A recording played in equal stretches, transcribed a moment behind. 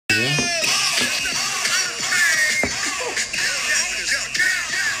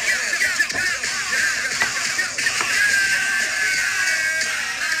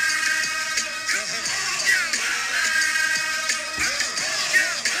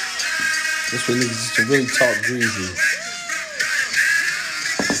This for niggas used to really talk greasy.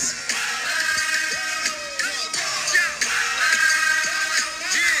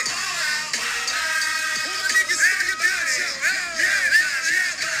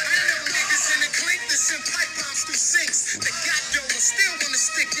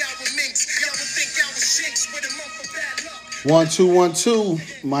 One, two, 1, 2.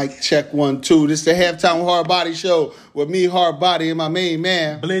 Mic check 1, 2. This is the Halftime Hard Body Show with me, Hard Body, and my main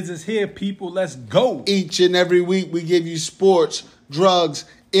man. Blizz is here, people. Let's go. Each and every week we give you sports, drugs,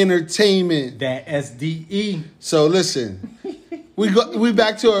 entertainment. That SDE. So listen, we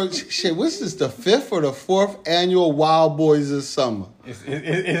back to our shit. What's this? The 5th or the 4th annual Wild Boys of Summer?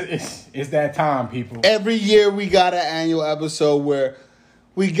 It's that time, people. Every year we got an annual episode where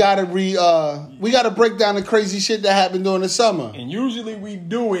we gotta break down the crazy shit that happened during the summer. And usually we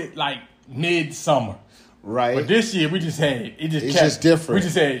do it like mid-summer. Right. But this year we just had it's just different. We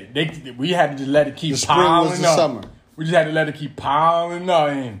just had we had to just let it keep the piling spring was the up. Summer. We just had to let it keep piling up.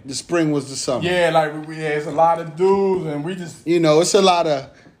 And the spring was the summer. Yeah, like it's a lot of dudes, and we just it's a lot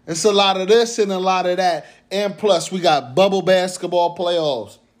of this and a lot of that, and plus we got bubble basketball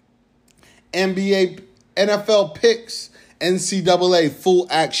playoffs, NBA, NFL picks. NCAA full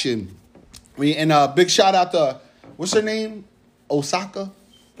action. Big shout out to what's her name? Osaka.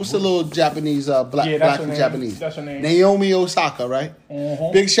 What's the little Japanese black and Japanese? That's her name. Naomi Osaka, right?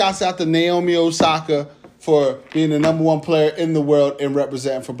 Mm-hmm. Big shouts out to Naomi Osaka for being the number 1 player in the world and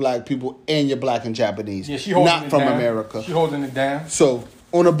representing for black people and your black and Japanese. Yeah, she holding not it from down. America. She holding it down. So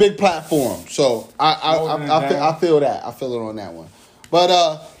on a big platform. So I feel that. I feel it on that one. But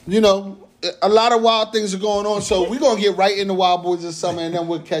a lot of wild things are going on, so we're going to get right into Wild Boys of Summer, and then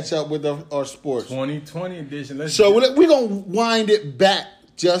we'll catch up with our sports. 2020 edition. We're going to wind it back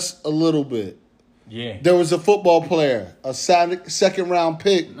just a little bit. Yeah. There was a football player, a second-round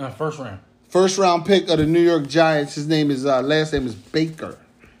pick. First round pick of the New York Giants. His name is, last name is Baker.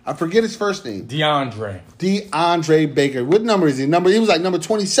 I forget his first name. DeAndre Baker. What number is he? He was like number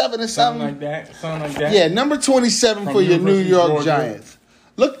 27 or something? Something like that. Yeah, number 27 for your New York Giants.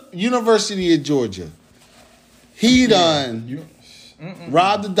 Look, University of Georgia. He done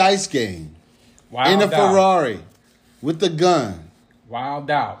robbed the dice game in a Ferrari with the gun.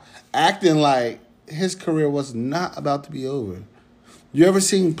 Wild out. Acting like his career was not about to be over. You ever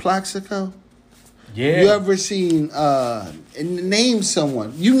seen Plaxico? Yeah. You ever seen, name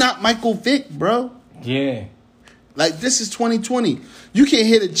someone. You not Michael Vick, bro. Yeah. Like, this is 2020. You can't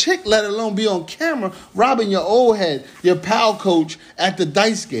hit a chick, let alone be on camera, robbing your old head, your pal coach, at the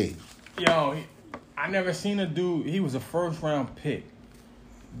dice game. Yo, I never seen a dude. He was a first-round pick.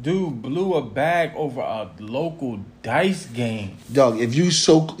 Dude blew a bag over a local dice game. Dog, if you're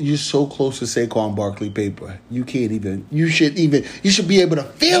so close to Saquon Barkley paper, you can't even. You should be able to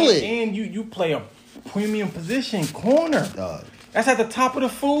feel it. And you play a premium position, corner. Dog, that's at the top of the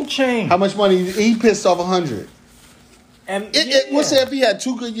food chain. How much money he pissed off? 100. And we'll say if he had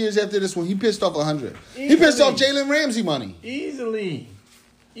 2 good years after this one, he pissed off 100. He pissed off Jalen Ramsey money. Easily.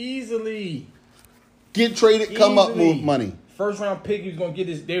 Get traded, come up with money. First round pick, he was gonna get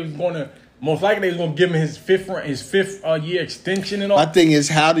his. They was gonna most likely they was gonna give him his fifth year extension and all. My thing is,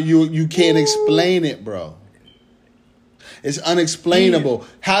 how do you can't explain it, bro? It's unexplainable.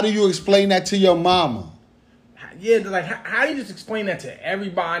 How do you explain that to your mama? Yeah, like how do you just explain that to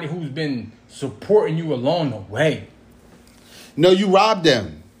everybody who's been supporting you along the way? No, you robbed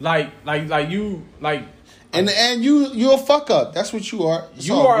them. Like you. And you're a fuck up. That's what you are.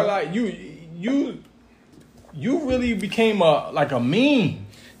 You are like you really became a meme.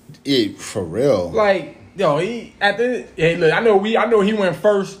 Yeah, for real. Like, yo, hey, look, I know he went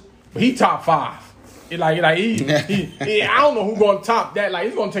first, but he top 5. I don't know who's gonna top that. Like,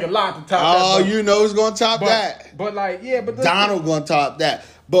 he's gonna take a lot to top that. Oh, you know who's gonna top that. But Donald gonna top that.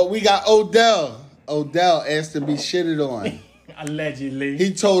 But we got Odell. Odell asked to be shitted on. Allegedly.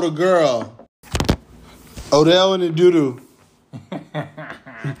 He told a girl, Odell in the doo-doo.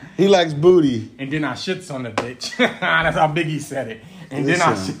 He likes booty. And then I shits on the bitch. That's how Biggie said it. And then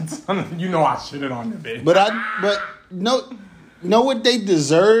I shits on the, I shitted on the bitch. But know what they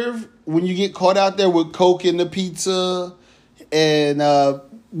deserve when you get caught out there with coke in the pizza and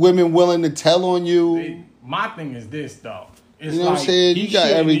women willing to tell on you? My thing is this, though. It's you know what I'm saying? You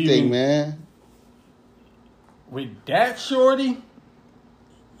got everything, man. With that shorty,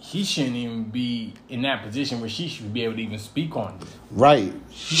 he shouldn't even be in that position where she should be able to even speak on this. Right.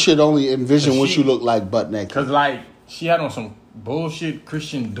 She should only envision what you look like butt naked. Because, she had on some bullshit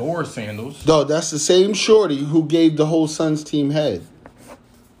Christian Dior sandals. No, that's the same shorty who gave the whole Suns team head.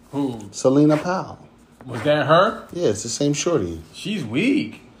 Who? Selena Powell. Was that her? Yeah, it's the same shorty. She's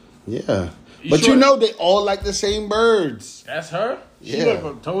weak. Yeah. But you know they all like the same birds. That's her? She Yeah.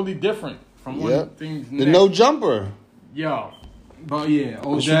 look totally different from one of the things. The no jumper. Yo. But yeah,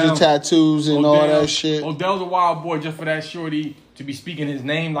 Odell. With the tattoos and all that shit. Odell's a wild boy just for that shorty to be speaking his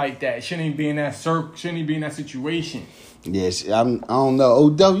name like that. Shouldn't he be in that shouldn't he be in that situation? Yes, I don't know.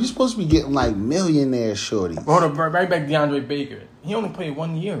 Odell, you supposed to be getting like millionaire shorties. Hold up, right back to DeAndre Baker. He only played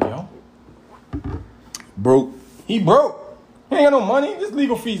 1 year, yo. Broke. He broke. He ain't got no money. This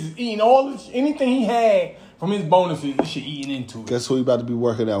legal fees is eating anything he had from his bonuses. This shit eating into it. Guess who he about to be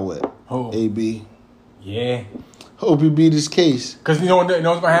working out with? Who? AB. Yeah. Hope he beat his case. Because you know what's going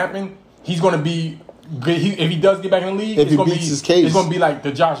to happen? He's going to be, if he does get back in the league, If he it's beats his case. It's going to be like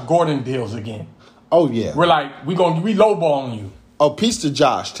the Josh Gordon deals again. Oh, yeah. We're like, we lowballing you. Oh, peace to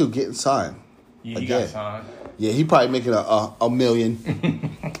Josh, too, getting signed. Yeah, he Again. got signed. Yeah, he probably making a million.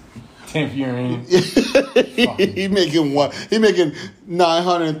 10th year in. He making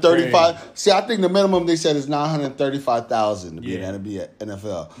 935. See, I think the minimum they said is 935,000 to be in the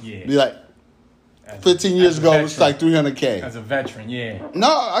NFL. Yeah. Be like 15 years ago, it was like 300K. As a veteran, yeah. No,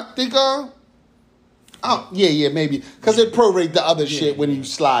 I think maybe because they prorate the other shit when you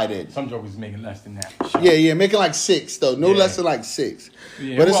slide it. Some jokers making less than that. For sure. Yeah, making like 6 though, no less than like 6.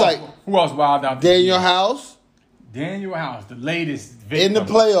 Yeah. But it's like who else wild out there? Daniel House Daniel House, the latest victim. in the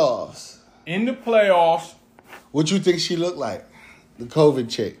playoffs. In the playoffs. What you think she looked like? The COVID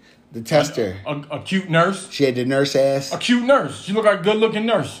chick, the tester. A cute nurse. She had the nurse ass. A cute nurse. She looked like a good-looking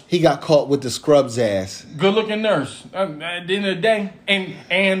nurse. He got caught with the scrubs ass. Good-looking nurse. At the end of the day.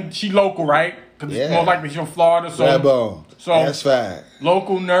 And she local, right? Because Yeah. most likely she's from Florida. So, Redbone. so That's fact.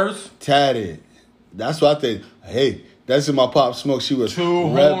 local nurse. Tatted. That's what I think. Hey, that's in my Pop Smoke. She was Too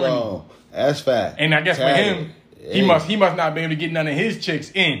Redbone. horny. That's fact. And I guess Tatted. for him, Yeah. he must not be able to get none of his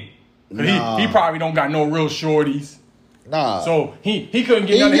chicks in. 'Cause Nah. he probably don't got no real shorties. Nah. So he couldn't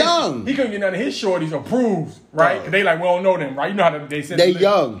get none young. of his, he couldn't get none of his shorties approved, right? Because they like, we don't know them, right? You know how they said They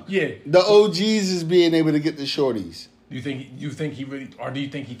young. Yeah. The OGs is being able to get the shorties. Do you think he really, or do you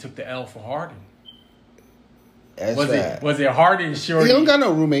think he took the L for Harden? That's Was fact. it Harden shorty? He don't got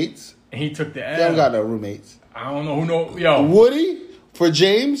no roommates. And he took the L. He don't got no roommates. I don't know who know. Yo, Woody for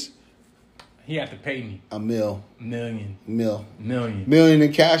James, he had to pay me a million. million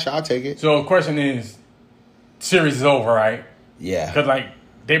in cash. I'll take it. So the question is, series is over, right? Yeah. Because like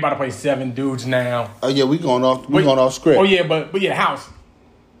they about to play 7 dudes now. Oh yeah, we going off script. Oh yeah, but yeah, House.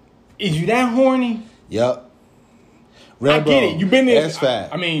 Is you that horny? Yep. I get it. You been there. That's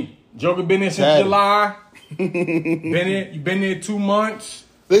fact. I mean, Joker been there since Tatted. July. You been there 2 months.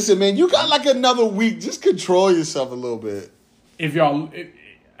 Listen, man, you got like another week. Just control yourself a little bit. If y'all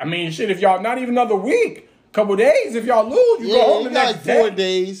not even another week, couple days. If y'all lose, you go home you the got next like 4 day.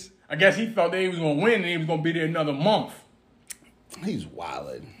 days. I guess he felt that he was gonna win and he was gonna be there another month. He's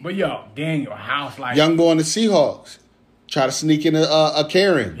wildin'. But yo, Daniel House, like Young boy on the Seahawks. Try to sneak in a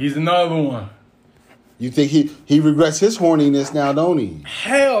Karen. he's another one. You think he regrets his horniness now, don't he?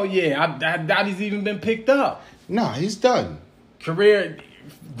 Hell yeah, I doubt he's even been picked up. Nah, he's done. Career,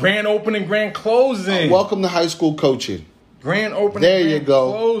 grand opening, grand closing. Welcome to high school coaching. Grand opening, There grand you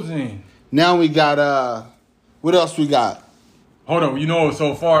go. closing. Now we got what else we got? Hold on,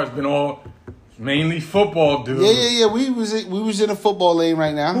 so far it's been all mainly football dudes. Yeah. We was in a football lane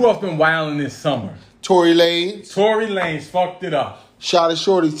right now. Who else been wilding this summer? Tory Lanez. Tory Lanez fucked it up. Shot at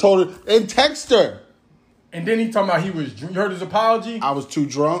Shorty, told her, and text her. And then he talking about you heard his apology? I was too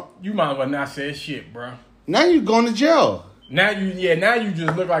drunk. You might as well not say shit, bro. Now you going to jail. Now you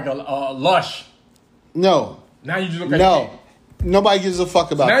just look like a lush. No. Now you just look like No. Nobody gives a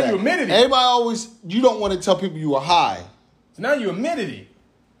fuck about Now that. you admitted it. Everybody you don't want to tell people you were high. So now you admitted it.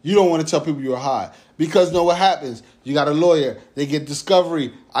 You don't want to tell people you were high. Because know what happens? You got a lawyer. They get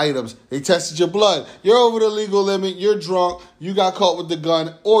discovery items. They tested your blood. You're over the legal limit. You're drunk. You got caught with the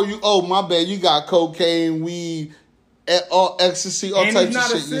gun. Or my bad, you got cocaine, weed, all ecstasy, all And types he's of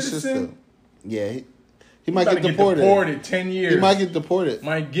not a shit in your citizen? system. Yeah, he might He get better deported. 10 years. He might get deported.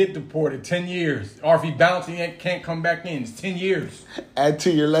 Might get deported 10 years. Or if he bounces, he can't come back in. It's 10 years. Add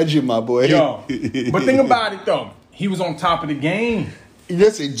to your legend, my boy. Yo. But think about it, though. He was on top of the game.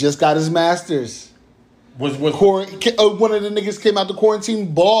 Listen, just got his master's. Was One of the niggas came out the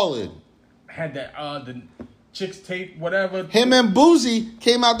quarantine balling. had that the chicks tape, whatever. Him and Boozy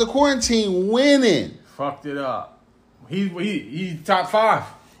came out the quarantine winning. Fucked it up. He's top 5.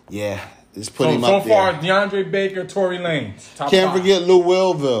 Yeah, it's putting him So up far, there. DeAndre Baker, Tory Lanez. Top Can't 5. forget Lou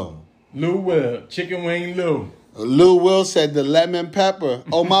Willville. Lou Will, Chicken Wing Lou. Lou Will said the lemon pepper.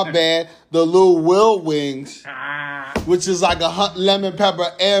 Oh, my bad. The Lou Will wings, which is like a lemon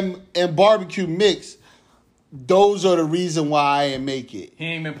pepper and barbecue mix. Those are the reason why I didn't make it. He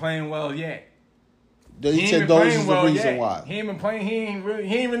ain't been playing well yet. He said those is the reason why. He ain't been playing. He ain't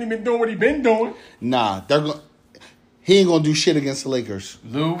really been doing what he been doing. Nah, he ain't gonna do shit against the Lakers.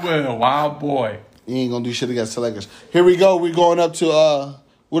 Lou Will, wild boy. He ain't gonna do shit against the Lakers. Here we go. We going up to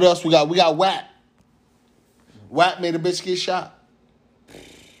what else we got? We got WAP. WAP made a bitch get shot.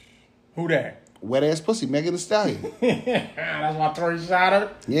 Who that? Wet ass pussy, Megan Thee Stallion. That's why Tori shot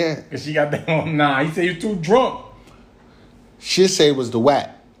her. Yeah. Cause she got that on. Nah, he said you too drunk. She say it was the WAP.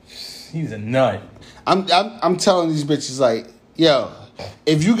 He's a nut. I'm telling these bitches like, yo,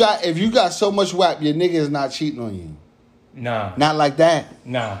 if you got so much WAP, your nigga is not cheating on you. Nah. Not like that.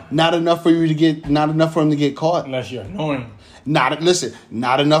 Nah. Not enough for him to get caught. Unless you're annoying. Not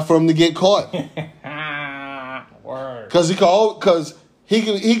enough for him to get caught. Word. Cause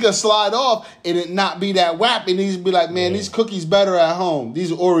he could slide off and it not be that WAP and he'd be like, man, these cookies better at home.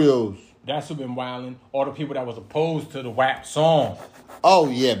 These Oreos. That's who been wilding. All the people that was opposed to the WAP song. Oh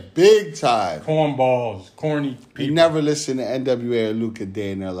yeah, big time. Cornballs, corny people. You never listen to NWA or Luke a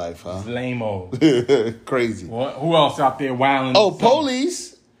day in their life, huh? Lame-o. Crazy. Who else out there wilding? Oh,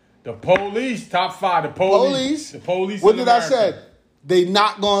 Police. The Police, top 5. The Police. The Police. What did I say? They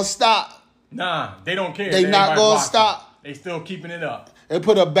not gonna stop. Nah, they don't care. They not gonna stop. They still keeping it up. They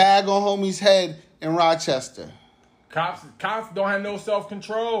put a bag on homie's head in Rochester. Cops don't have no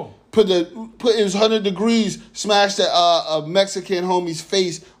self-control. Put it was 100 degrees, smashed a Mexican homie's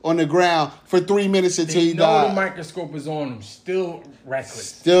face on the ground for 3 minutes until he died. The microscope is on him. Still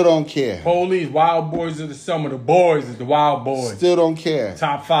reckless. Still don't care. Police, wild boys of the summer. The boys is the wild boys. Still don't care.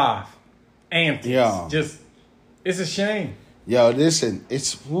 Top 5. Antics. Yeah. It's a shame. Yo, listen,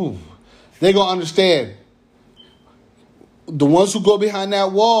 they gonna understand. The ones who go behind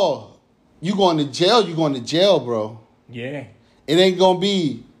that wall, you going to jail, bro. Yeah. It ain't gonna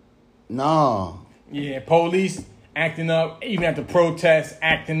be, nah. Yeah, police acting up, even at the protests,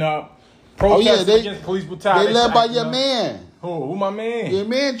 acting up. Protests against police brutality. They led by your man. Who my man? Your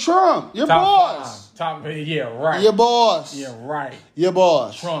man Trump. Your boss. Yeah, right. Your boss. Yeah, right. Your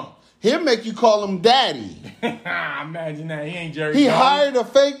boss. Trump. He'll make you call him daddy. Imagine that. He ain't Jerry. He hired a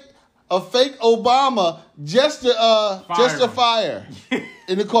fake Obama just to fire.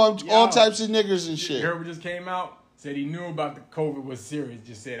 And to call him all types of niggers and shit. You heard what just came out? Said he knew about the COVID was serious.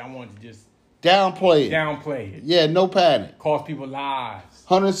 Just said, I wanted to just downplay it. Yeah, no panic. Cost people lives.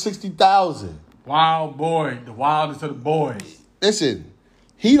 160,000. Wild boy. The wildest of the boys. Listen,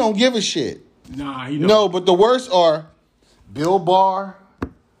 he don't give a shit. Nah, he don't. No, but the worst are Bill Barr,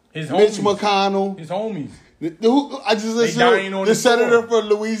 Mitch McConnell. His homies. I just listened to the senator from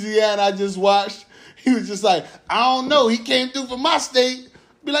Louisiana I just watched. He was just like, I don't know. He came through for my state.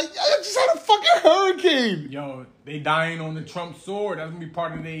 Be like, I just had a fucking hurricane. Yo, they dying on the Trump sword. That's gonna be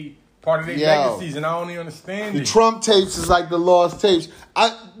part of their legacies, and I don't even understand the Trump tapes is like the lost tapes.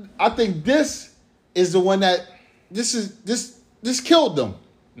 I think this is the one that this killed them.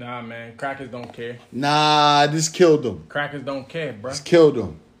 Nah, man, crackers don't care. Nah, this killed them. Crackers don't care, bro. This killed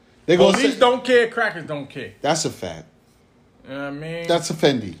them. Police don't care. Crackers don't care. That's a fact. You know what I mean? That's a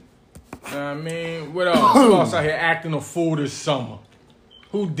Fendi. You know what I mean? What else? Who else out here acting a fool this summer?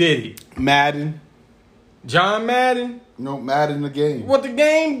 Who did it? Madden. John Madden? No, Madden the game. What the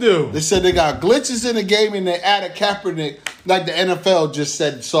game do? They said they got glitches in the game and they added Kaepernick like the NFL just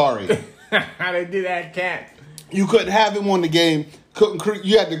said sorry. They did add Cap. You couldn't have him on the game.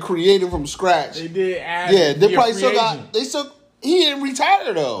 You had to create him from scratch. They did add. Yeah, they probably still got. He didn't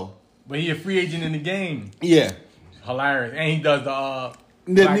retire though. But he a free agent in the game. Yeah, hilarious, and he does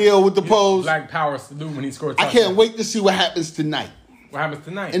the kneel with the pose, Black Power salute when he scores. I can't wait to see what happens tonight. What happens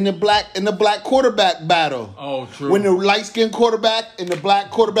tonight? In the black quarterback battle. Oh, true. When the light-skinned quarterback and the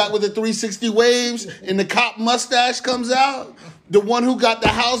black quarterback with the 360 waves and the cop mustache comes out, the one who got the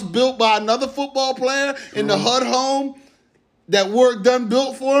house built by another football player in the HUD home, that work done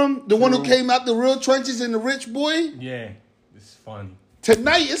built for him, the one who came out the real trenches and the rich boy. Yeah, it's funny.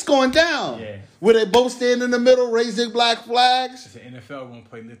 Tonight it's going down. Yeah. Where they both stand in the middle, raise their black flags. The NFL gonna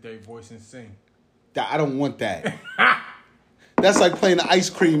play Lift Their Voice and Sing. I don't want that. That's like playing the ice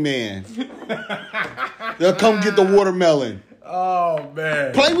cream man. They'll come get the watermelon. Oh,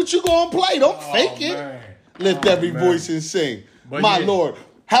 man. Play what you gonna play. Don't fake it. Man. Lift every voice and sing. But my Lord.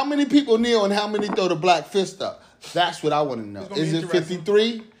 How many people kneel and how many throw the black fist up? That's what I want to know. Is it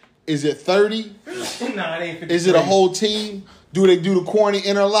 53? Is it 30? Nah, it ain't 53. Is it a whole team? Do they do the corny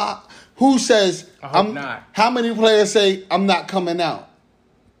interlock? Who says, I'm not? How many players say, I'm not coming out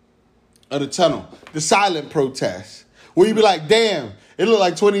of the tunnel? The silent protest. Where you be like, damn, it look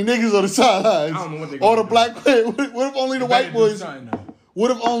like 20 niggas on the sidelines. I don't know what they All the black players. What if only the white boys? What What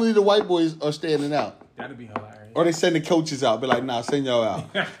if only the white boys are standing out? That'd be hilarious. Or they send the coaches out. Be like, nah, send y'all out.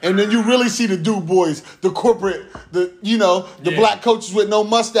 And then you really see the dude boys, the corporate, the black coaches with no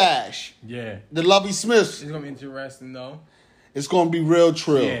mustache. Yeah. The Lovie Smiths. It's going to be interesting, though. It's going to be real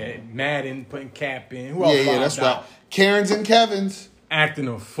trill. Yeah, Madden putting Cap in. Who else that's right. Karens and Kevins. Acting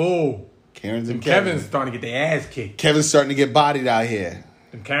a fool. Karens and Kevin's starting to get their ass kicked. Kevin's starting to get bodied out here.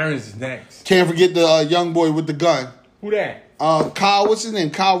 Them Karens is next. Can't forget the young boy with the gun. Who that? Kyle, what's his name?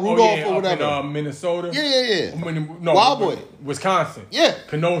 Kyle Rudolph or whatever. Up in, Minnesota? Yeah. No, Wild Boy. Wisconsin. Yeah.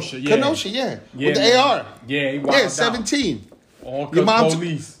 Kenosha, yeah. With the AR. Yeah, he wild 17. All because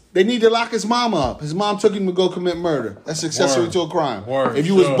police. They need to lock his mama up. His mom took him to go commit murder. That's accessory to a crime. If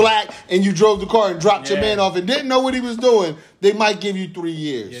you was black and you drove the car and dropped your man off and didn't know what he was doing, they might give you 3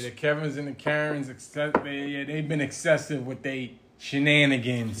 years. Yeah, the Kevins and the Karens, they've been excessive with their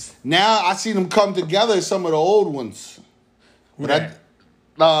shenanigans. Now I see them come together, some of the old ones. Who that?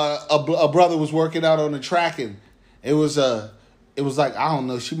 A brother was working out on the track and it was like, I don't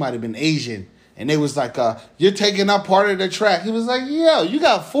know, she might have been Asian. And they was like, you're taking up part of the track. He was like, yeah, you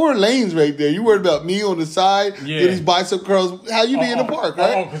got 4 lanes right there. You worried about me on the side? Yeah. These bicep curls. How you be in the park,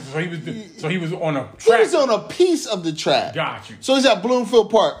 right? So he was on a track. He was on a piece of the track. Got you. So he's at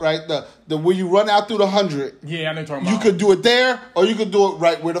Bloomfield Park, right? The where you run out through the 100. Yeah, I know talking about. You could do it there, or you could do it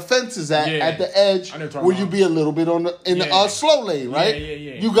right where the fence is at the edge, where you be a little bit in the slow lane, right?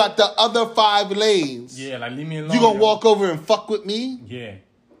 Yeah. You got the other 5 lanes. Yeah, like leave me alone. You gonna walk over and fuck with me?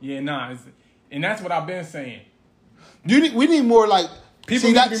 Yeah, nah. And that's what I've been saying. We need more like people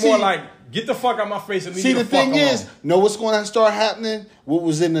need to be more like, get the fuck out my face and leave me the fuck alone. See, the thing is, know what's going to start happening? What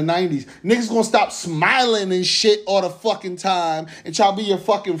was in the 90s? Niggas going to stop smiling and shit all the fucking time and try to be your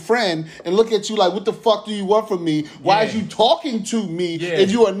fucking friend and look at you like, what the fuck do you want from me? Why is you talking to me if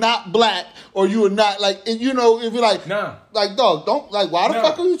you are not black or you are not like, if you're like, like, dog, don't, like, why the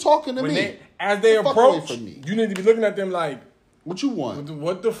fuck are you talking to me? As they approach, you need to be looking at them like, what you want?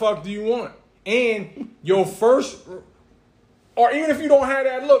 What the fuck do you want? And your first, or even if you don't have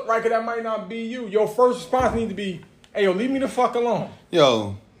that look, right, because that might not be you, your first response needs to be, hey, yo, leave me the fuck alone.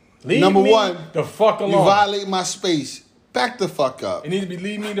 Yo, leave number me one, the fuck alone. You violate my space. Back the fuck up. It needs to be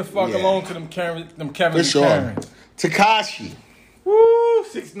leave me the fuck alone to them Kevin and Karen. Tekashi. Woo,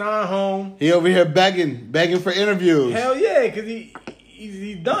 6ix9ine home. He over here begging for interviews. Hell yeah, because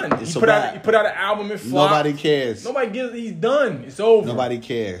he's done. He put out an album and flopped. Nobody cares. He's done. It's over. Nobody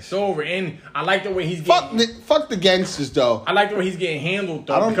cares. It's over. And I like the way he's getting... Fuck the gangsters, though. I like the way he's getting handled,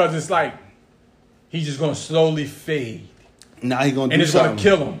 though, because it's like he's just going to slowly fade. Nah, he going to do something. And it's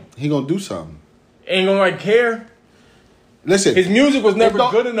going to kill him. He going to do something. Ain't going to care. Listen. His music was never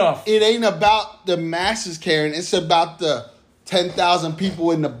good enough. It ain't about the masses caring. It's about the 10,000 people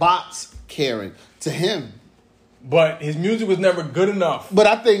in the box caring to him. But his music was never good enough. But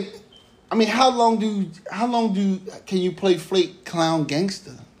I mean, how long can you play flake clown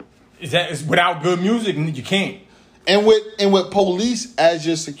gangster? It's without good music, you can't. And with police as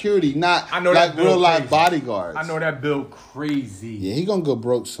your security, not like real life bodyguards. I know that bill crazy. Yeah, he gonna go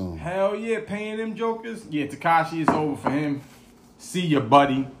broke soon. Hell yeah, paying them jokers. Yeah, Tekashi is over for him. See ya,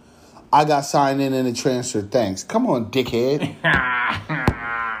 buddy. I got signed in the transfer. Thanks. Come on, dickhead.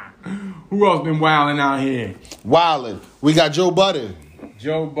 Who else been wilding out here? Wilding. We got Joe Budden.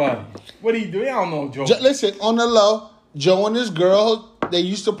 Joe Budden. What do he do? I don't know Joe. Listen, on the low, Joe and his girl, they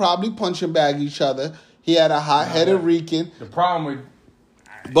used to probably punch and bag each other. He had a hot-headed Rican. The problem with...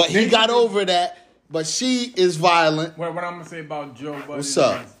 But he got over that. But she is violent. What I'm going to say about Joe Budden What's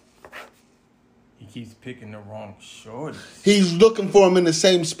up? He keeps picking the wrong shorties. He's looking for him in the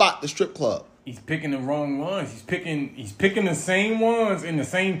same spot, the strip club. He's picking the wrong ones. He's picking the same ones in the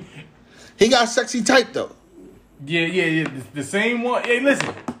same... He got sexy type, though. Yeah. The same one. Hey,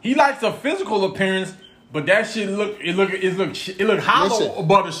 listen. He likes a physical appearance, but that shit look hollow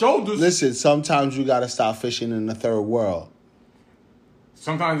above the shoulders. Listen, sometimes you gotta stop fishing in the third world.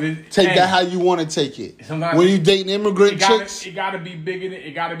 Sometimes take that how you want to take it. When you dating immigrant chicks, it gotta be bigger.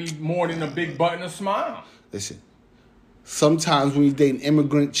 It gotta be more than a big butt and a smile. Listen, sometimes when you dating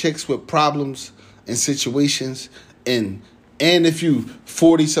immigrant chicks with problems and situations, and if you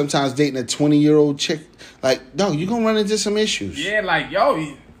 40, sometimes dating a 20-year-old chick, like, no, you're gonna run into some issues. Yeah, like,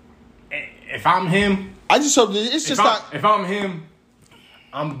 yo, if I'm him, I just hope that it's just not. If I'm him,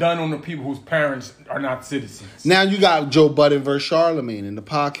 I'm done on the people whose parents are not citizens. Now you got Joe Budden versus Charlemagne in the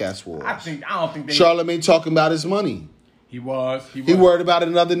podcast wars. I don't think Charlemagne talking about his money. He was. He worried about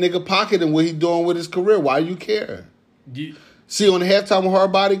another nigga pocket and what he doing with his career. Why do you care? Yeah. See, on the Halftime of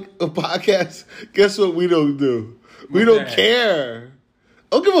Hard Body podcast, guess what we don't do? We don't care.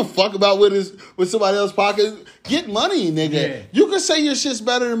 Don't give a fuck about what somebody else's pocket. Get money, nigga. Yeah. You can say your shit's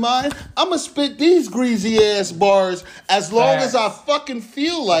better than mine. I'm going to spit these greasy ass bars as long as I fucking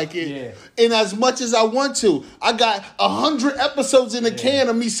feel like it. Yeah. And as much as I want to. I got 100 episodes in the can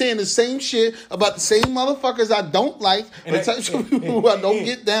of me saying the same shit about the same motherfuckers I don't like, and the types of people who I don't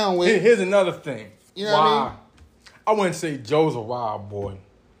get down with. Here's another thing. You know what I mean? I wouldn't say Joe's a wild boy.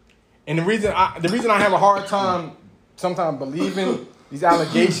 And the reason I have a hard time sometimes believing these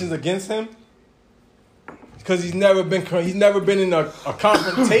allegations against him is because he's never been in a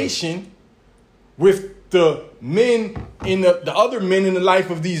confrontation with the men in the other men in the life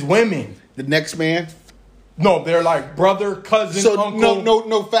of these women. The next man? No, they're like brother, cousin, uncle.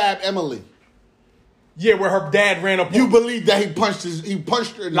 No Fab Emily. Yeah, where her dad ran up. You believe that he punched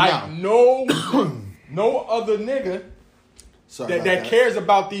her in the mouth? No other nigga that cares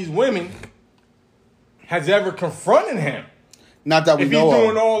about these women has ever confronted him. Not that we know of. If he's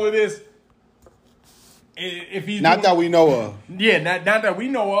doing all of this, if he's not that we know of. Yeah, not that we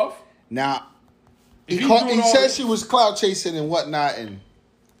know of. Now, he said she was clout chasing and whatnot, and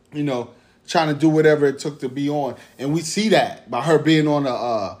trying to do whatever it took to be on, and we see that by her being on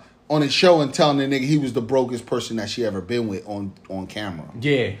a show and telling the nigga he was the brokest person that she ever been with on camera.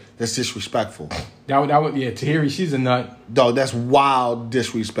 Yeah, that's disrespectful. That would Tahiri, she's a nut. Dog, that's wild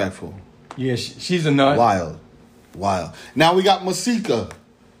disrespectful. Yeah, she's a nut. Wild. Now we got Masika.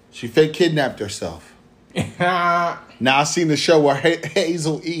 She fake kidnapped herself. Now I seen the show where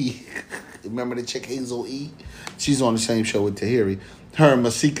Hazel E. Remember the chick Hazel E? She's on the same show with Tahiri. Her and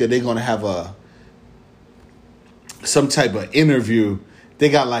Masika, they're gonna have some type of interview. They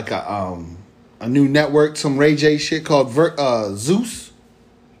got like a new network, some Ray J shit called Zeus.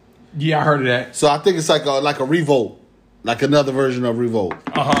 Yeah, I heard of that. So I think it's like a Revolt, like another version of Revolt.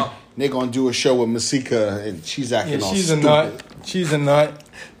 They're gonna do a show with Masika, and she's acting all stupid. She's a nut.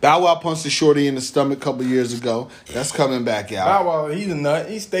 Bow Wow punched a shorty in the stomach a couple years ago. That's coming back out. Bow Wow, he's a nut.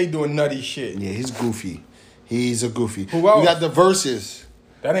 He stay doing nutty shit. Yeah, he's goofy. He's a goofy. Who else? We got the verses.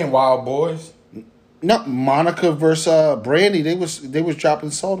 That ain't Wild Boys. No, Monica versus Brandy. They was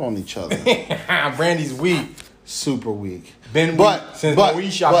dropping salt on each other. Brandy's weak. Super weak. Since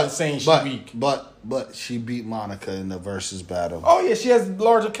Moesha been saying she's weak. But she beat Monica in the versus battle. Oh yeah, she has a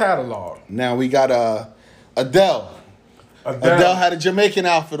larger catalog. Now we got Adele. Adele had a Jamaican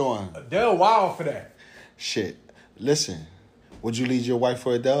outfit on. Adele wild for that. Shit. Listen, would you leave your wife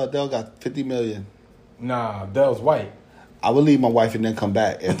for Adele? Adele got 50 million. Nah, Adele's white. I would leave my wife and then come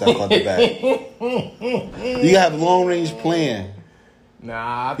back after I caught the bag. You have long range plan.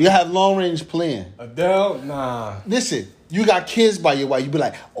 Nah. You have long range plan. Adele, nah. Listen, you got kids by your wife. You be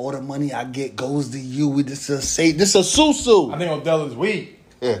like, all the money I get goes to you. This is a susu. I think Adele is weak.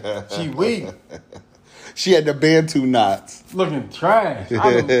 She weak. She had the Bantu knots. Looking trash. I'd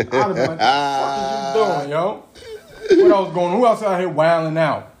have been like, what the fuck is you doing, yo? What else going on? Who else out here wilding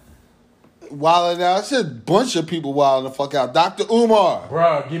out? Wilding out? It's a bunch of people wilding the fuck out. Dr. Umar.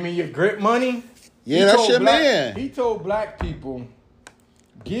 Bruh, give me your grit money. Yeah, that's your man. He told black people,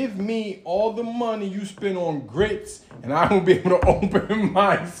 give me all the money you spend on grits, and I will be able to open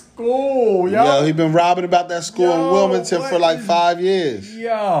my school, yo. Yo, he been robbing about that school in Wilmington for like 5 years.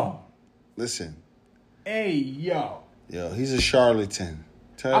 Yo. Listen. Hey, yo. Yo, he's a charlatan.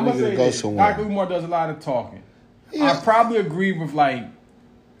 Tell him to go somewhere. Dr. Umar does a lot of talking. Yeah. I probably agree with like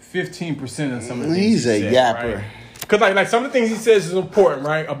 15% of some of the things he's a said, yapper. Right? Because like some of the things he says is important,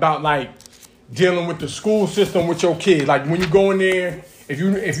 right? About like dealing with the school system with your kids. Like when you go in there, if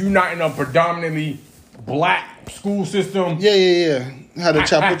you're not in a predominantly black school system. Yeah. How to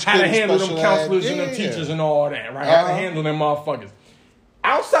handle them counselors and them teachers and all that, right? How to handle them motherfuckers.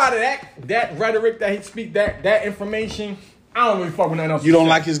 Outside of that rhetoric that he speak, that information, I don't really fuck with nothing else. You don't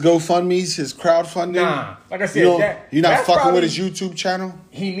like his GoFundMes, his crowdfunding? Nah. Like I said, you're not fucking with his YouTube channel?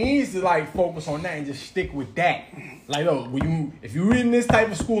 He needs to like focus on that and just stick with that. Like, if you're in this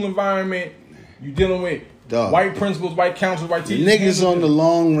type of school environment, you dealing with white principals, white counselors, white teachers. Niggas on the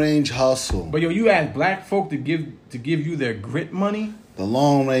long range hustle. But you ask black folk to give you their grit money? The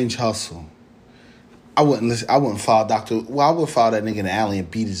long range hustle. I wouldn't listen. I wouldn't follow Dr. Well, I would follow that nigga in the alley and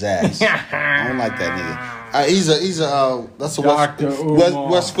beat his ass. I don't like that nigga. That's a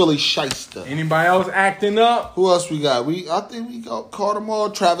West Philly shyster. Anybody else acting up? Who else we got? I think we caught them all.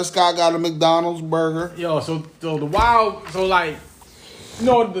 Travis Scott got a McDonald's burger. Yo, so the wild, so like,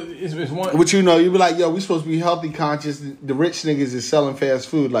 it's one. What you be like, yo, we supposed to be healthy conscious. The rich niggas is selling fast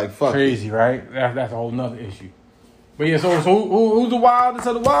food like fuck. Crazy, right? That's a whole nother issue. But yeah, so who's the wildest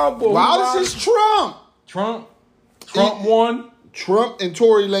of the wild boys? Wildest is Trump. Trump won. Trump and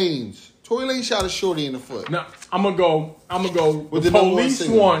Tory Lanez. Tory Lane shot a shorty in the foot. Now, I'm gonna go. With The the number one police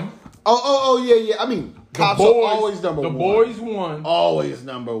single. won. Oh, yeah. I mean, cops are always number one. The boys won. Always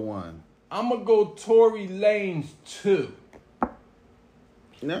number one. I'm gonna go Tory Lanez 2.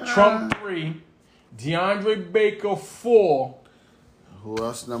 Nah. Trump 3. DeAndre Baker 4. Who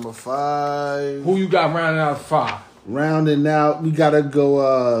else? Number 5. Who you got rounding out 5? Rounding out, we gotta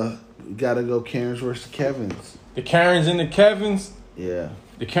go. Karens versus Kevin's. The Karens and the Kevins. Yeah.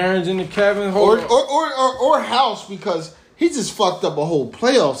 The Karens and the Kevins. Or House, because he just fucked up a whole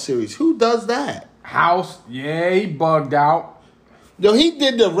playoff series. Who does that? House. Yeah, he bugged out. Yo, he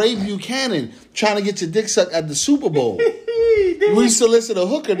did the Ray Buchanan trying to get your dick sucked at the Super Bowl. We solicit a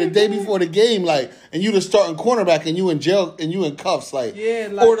hooker the day before the game, like, and you the starting cornerback, and you in jail, and you in cuffs, like,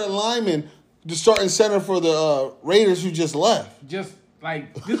 or the lineman, the starting center for the Raiders who just left. Just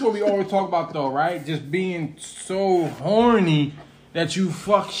like this is what we always talk about, though, right? Just being so horny that you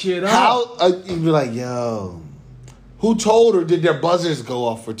fuck shit up. How you'd be like, yo, who told her? Did their buzzers go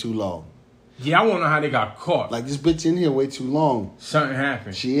off for too long? Yeah, I want to know how they got caught. Like, this bitch in here way too long. Something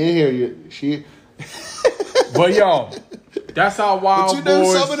happened. She in here, she. But yo, that's how Wild But you know,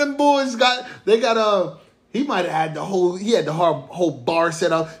 Boys. some of them boys got he might have had the whole bar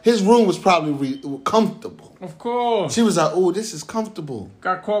set up. His room was probably comfortable. Of course. She was like, "Oh, this is comfortable."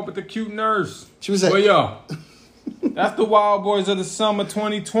 Got caught with the cute nurse. She was like, but yo, that's the Wild Boys of the summer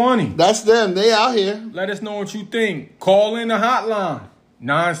 2020. "That's them. They out here." Let us know what you think. Call in the hotline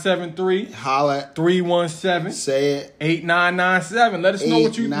 973 Holla at 317 say it. 8997. Let us know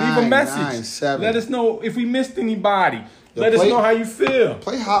what you leave a message. 8997. Let us know if we missed anybody. Yo, Let us know how you feel.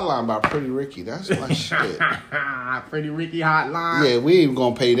 Play Hotline by Pretty Ricky. That's my shit. Pretty Ricky Hotline. Yeah, we ain't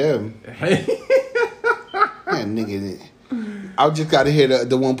gonna pay them. Man, nigga. I just gotta hear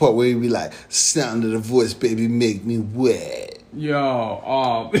the one part where he be like, "Sound of the voice, baby, make me wet."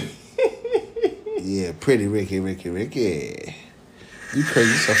 Yo, Yeah, Pretty Ricky. You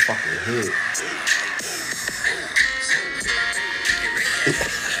crazy, it's a fucking hit.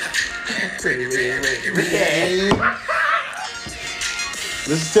 Pretty Ricky.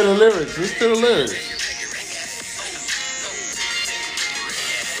 Listen to the lyrics.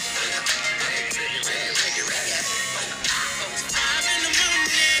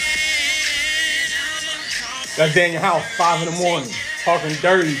 That's Daniel House, 5 in the morning, talking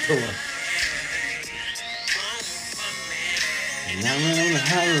dirty to him. And I'm on the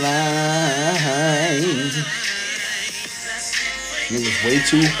hotline. Niggas way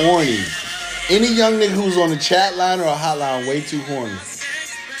too horny. Any young nigga who's on the chat line or a hotline way too horny.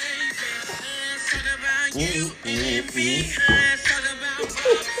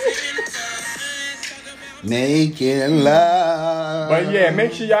 Making love. But yeah,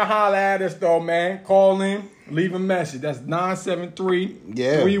 make sure y'all holler at us though, man. Call in, leave a message. That's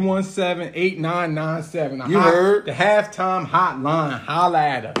 973-317-8997. You heard? The halftime hotline. Holler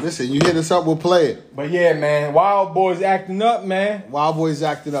at us. Listen, you hit us up, we'll play it. But yeah, man, Wild Boys acting up, man. Wild Boys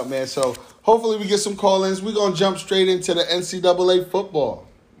acting up, man. So hopefully we get some call-ins. We're going to jump straight into the NCAA football.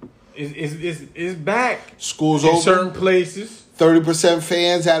 It's back. School's in open. Certain places. 30%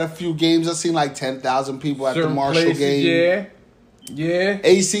 fans had a few games. I've seen like 10,000 people at the Marshall game. Yeah.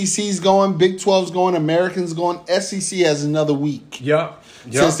 ACC's going, Big 12's going, American's going. SEC has another week. Yup.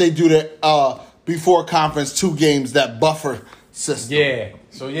 Since they do the before conference 2 games, that buffer system. Yeah.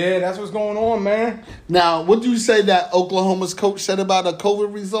 So yeah, that's what's going on, man. Now, what do you say that Oklahoma's coach said about the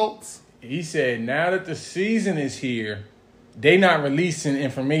COVID results? He said now that the season is here, they not releasing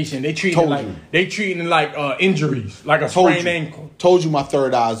information. They treating it like injuries, like a sprained ankle. Told you my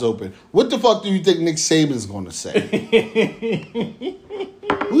third eye's open. What the fuck do you think Nick Saban's going to say? What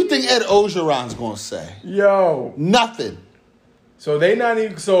do you think Ed Ogeron's going to say? Yo, nothing. So they not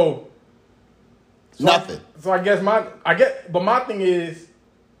even nothing. So I guess my thing is,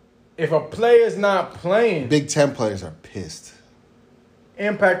 if a player's not playing, Big Ten players are pissed.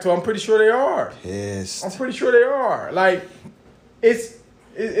 Impact, I'm pretty sure they are. Pissed. I'm pretty sure they are. Like, it's.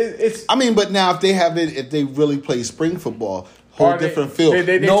 I mean, but now if they really play spring football, whole different field.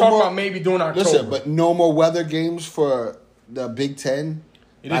 They talk about maybe doing October. Listen, but no more weather games for the Big Ten.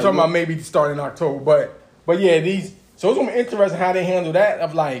 They're talking about maybe starting in October, but yeah, so it's gonna be interesting how they handle that.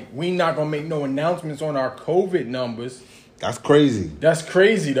 Of like, we not gonna make no announcements on our COVID numbers. That's crazy. That's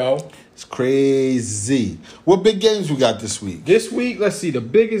crazy though. It's crazy. What big games we got this week? This week, let's see. The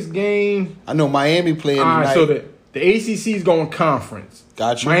biggest game. I know Miami playing tonight. So the ACC is going conference.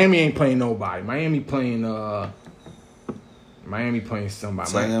 Gotcha. Miami ain't playing nobody. Miami playing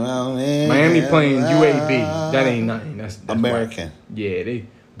somebody. Miami playing UAB. That ain't nothing. That's American. Right. Yeah,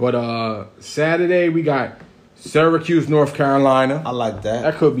 But Saturday we got Syracuse, North Carolina. I like that.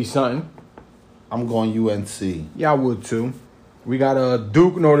 That could be something. I'm going UNC. Yeah, I would too. We got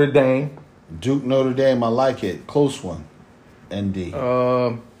Duke Notre Dame. Duke Notre Dame, I like it. Close one. ND.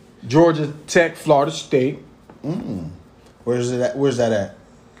 Georgia Tech, Florida State. Where's it at? Where's that at?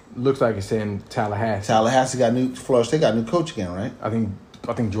 Looks like it's in Tallahassee. Tallahassee got Florida State got new coach again, right? I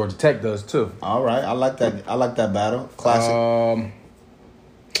think Georgia Tech does too. All right, I like that. I like that battle. Classic.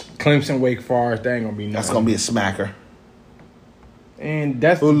 Clemson, Wake Forest. That ain't gonna be nothing. That's gonna be a smacker. And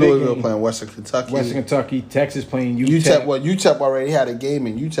that's Who the big Louisville game. playing Western Kentucky. Western Kentucky, Texas playing UTEP. UTEP. Well, UTEP already had a game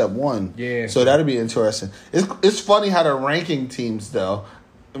and UTEP won. Yeah. So that'll be interesting. It's funny how they're ranking teams though,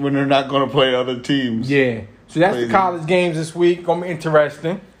 when they're not going to play other teams. Yeah. So that's Crazy. the college games this week. Gonna be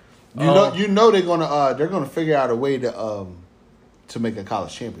interesting. You know they're gonna figure out a way to make a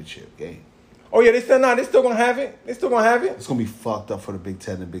college championship game. Oh yeah, they still gonna have it. It's It's gonna be fucked up for the Big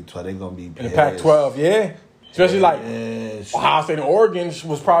 10 and Big 12. They're gonna be in the Pac-12. Yeah. Especially Yes. Ohio State and Oregon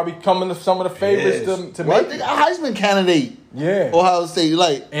was probably coming to some of the favorites to Well, I make think it. a Heisman candidate. Yeah. Ohio State,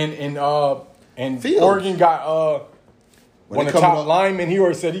 And Fields. Oregon got When one they of the coming top up- linemen. He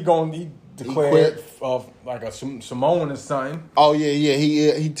already said he declared quit. like a Samoan or something. Oh yeah,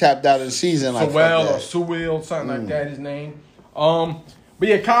 he tapped out of the season like Sewell or that. Sewell, something like that. His name. But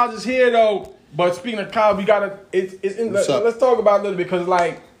yeah, college is here though. But speaking of college, we gotta. What's up? Let's talk about it a little bit because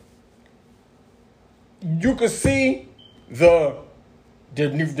like you can see the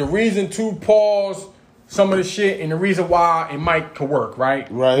reason to pause some of the shit and the reason why it could work, right?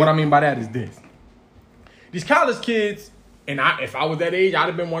 Right. What I mean by that is this: these college kids, and if I was that age, I'd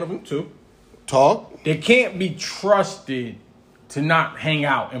have been one of them too. Talk. They can't be trusted to not hang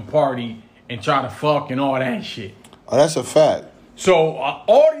out and party and try to fuck and all that shit. Oh, that's a fact. So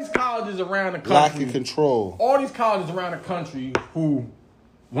all these colleges around the country, Lack of control. all these colleges around the country who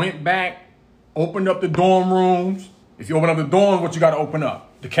went back, opened up the dorm rooms. If you open up the dorms, what you got to open up?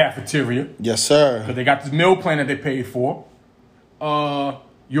 The cafeteria. Yes, sir. Because they got this meal plan that they paid for.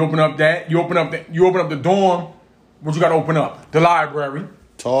 You open up that. You open up the dorm. What you got to open up? The library.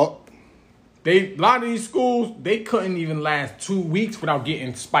 Talk. A lot of these schools, they couldn't even last 2 weeks without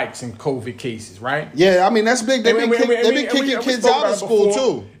getting spikes in COVID cases, right? Yeah, I mean that's big. They've been kicking kids out of school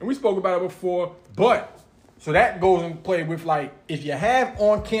too. And we spoke about it before, but so that goes in play with like if you have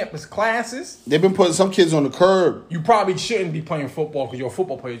on-campus classes, They've been putting some kids on the curb. you probably shouldn't be playing football because your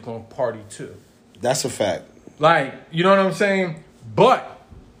football player is going to party too. That's a fact. Like, you know what I'm saying? But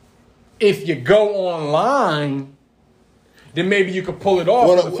if you go online, then maybe you could pull it off.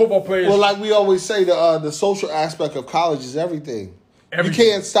 Well, The football players. Well, like we always say, the social aspect of college is everything. Everything.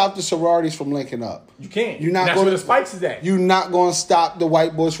 You can't stop the sororities from linking up. you can't. You're not That's going where the spikes is at. You're not going to stop the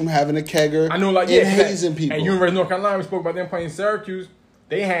white boys from having a kegger. I know, like, and yeah, hazing people. At University of North Carolina, we spoke about them playing Syracuse.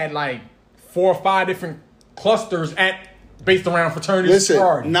 They had like 4 or 5 different clusters based around fraternities. Listen,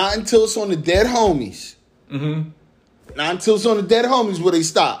 sororities. not until it's on the dead homies. Mm-hmm. Not until it's on the dead homies will they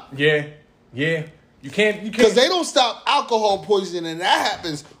stop. Yeah. You can't Because they don't stop alcohol poisoning, and that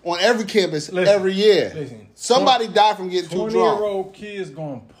happens on every campus every year. Listen, Somebody died from getting too drunk. 20-year-old kids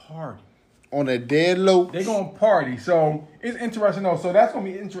going to party. On a dead low. They're going to party. So it's interesting though. So that's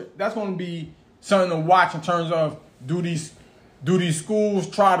going to be something to watch in terms of do these schools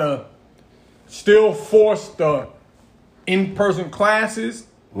try to still force the in-person classes?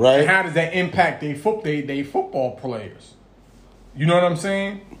 Right. And how does that impact they football players? You know what I'm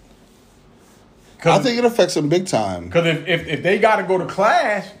saying? I think it affects them big time. Because if they got to go to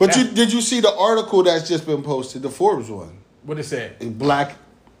class, But did you see the article that's just been posted, the Forbes one? what it said? Black,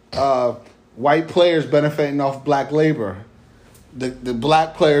 white players benefiting off black labor. The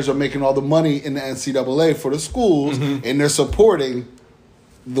black players are making all the money in the NCAA for the schools, and they're supporting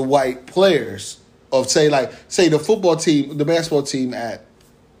the white players of say the football team, the basketball team at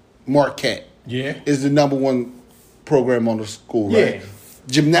Marquette. Yeah. Is the number one program on the school, right? Yeah.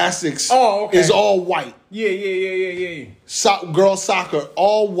 Gymnastics okay. is all white. Yeah. Girls soccer,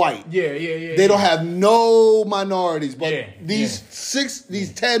 all white. Yeah. They don't have no minorities, but Yeah, these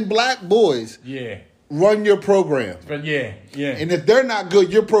 10 black boys Yeah. run your program. But yeah. And if they're not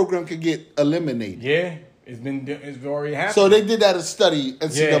good, your program could get eliminated. Yeah. It's already happened. So they did that a study,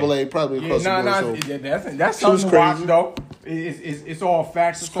 NCAA, probably across the board. So that's It was something to watch crazy. though. It's all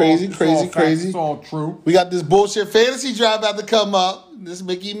facts. It's crazy, all crazy, facts, crazy. It's all true. we got this bullshit fantasy draft about to come up. This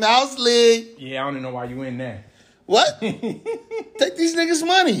Mickey Mouse League. Yeah, I don't even know why you in there. What? Take these niggas'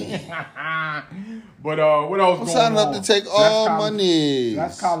 money. But what else I'm going signing on? up to take So all that's college- money.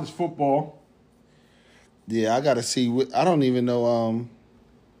 That's college football. Yeah, I gotta see. I don't even know.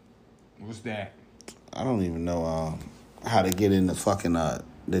 What's that? I don't even know how to get in the fucking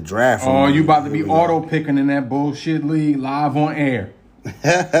the draft. Oh, you about to be auto picking in that bullshit league live on air.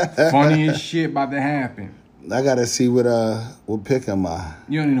 Funniest shit about to happen. I gotta see what pick am I.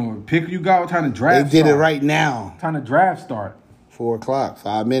 You don't even know what pick you got. What time to draft They did start? it right now. Time to draft start. 4:00,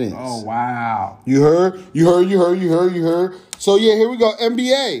 5 minutes. Oh, wow. You heard. So, yeah, here we go.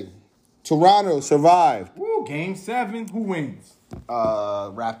 NBA. Toronto survived. Woo, game 7. Who wins?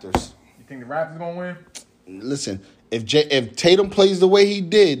 Raptors. You think the Raptors going to win? Listen, if Tatum plays the way he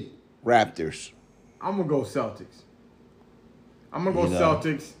did, Raptors. I'm going to go Celtics.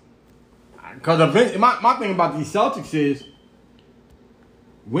 Celtics. Because my thing about these Celtics is,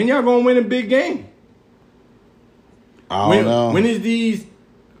 when y'all going to win a big game? I don't know.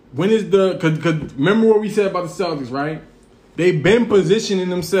 Because remember what we said about the Celtics, right? They've been positioning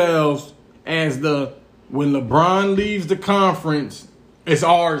themselves as when LeBron leaves the conference, it's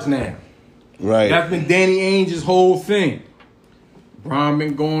ours now. Right. That's been Danny Ainge's whole thing. LeBron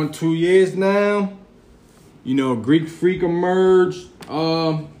been going 2 years now. You know, Greek Freak emerged,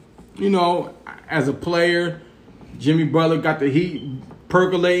 as a player. Jimmy Butler got the heat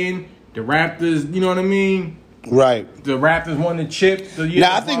percolating. The Raptors, you know what I mean? Right. The Raptors won the chip.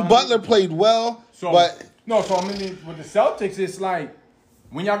 Now, I think Butler played well, but... No, so I mean, with the Celtics, it's like,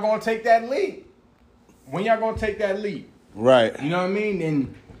 when y'all going to take that lead? Right. You know what I mean?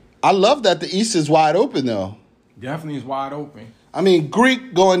 And I love that the East is wide open, though. definitely is wide open. I mean,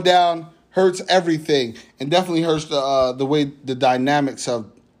 Greek going down hurts everything and definitely hurts the way the dynamics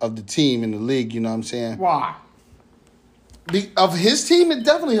of the team in the league, you know what I'm saying? Why? Of his team, it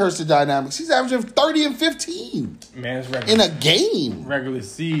definitely hurts the dynamics. He's averaging 30 and 15 Man, it's regular. in a game. Regular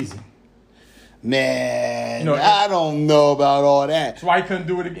season. Man, I don't know about all that. That's why he couldn't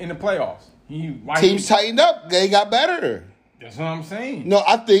do it in the playoffs. Teams tightened up. They got better. That's what I'm saying. No,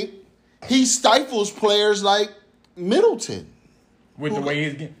 I think he stifles players like Middleton. With the way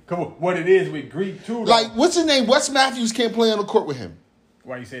he's getting. What it is with Greek, too. Though. Like, what's his name? Wes Matthews can't play on the court with him.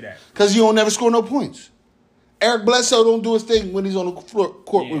 Why you say that? Because he don't never score no points. Eric Bledsoe don't do his thing when he's on the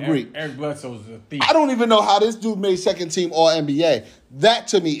court with Greek. Eric Bledsoe's a thief. I don't even know how this dude made second team All NBA. That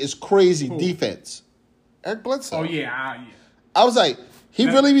to me is crazy defense. Eric Bledsoe. Oh yeah. I was like, he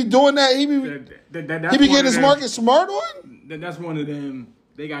really be doing that? He be getting his Marcus Smart on? That's one of them.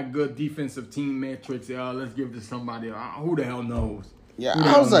 They got good defensive team metrics. Let's give it to somebody. Who the hell knows? Yeah,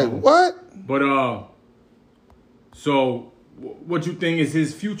 I was like, what? But so what you think is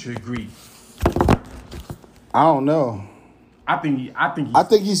his future, Greek? I don't know. I think he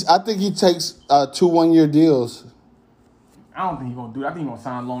takes 2 1-year deals. I don't think he's gonna do that. I think he's gonna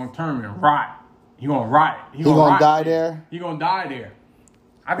sign long term and rot. He gonna rot. He gonna die there? He gonna die there.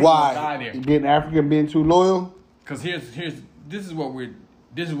 I think Why? He's gonna die there. Being African, being too loyal? Because this is what we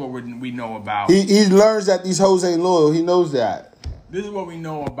know about. He learns that these hoes ain't loyal. He knows that. This is what we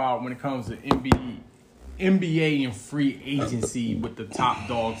know about when it comes to NBA and free agency with the top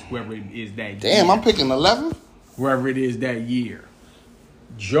dogs, whoever it is that year. Damn, I'm picking 11? Whoever it is that year.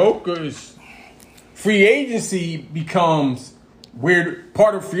 Joker's free agency becomes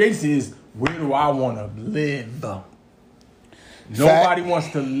part of free agency is, where do I want to live? Nobody wants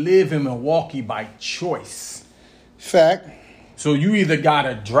to live in Milwaukee by choice. Fact. So you either got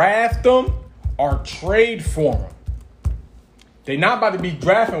to draft them or trade for them. They're not about to be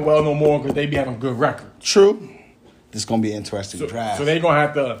drafting well no more because they be having good record. True. This is gonna be an interesting draft. So they're gonna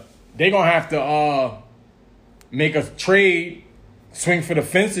have to make a trade, swing for the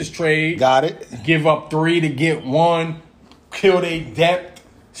fences trade. Got it. Give up 3 to get 1, kill their depth,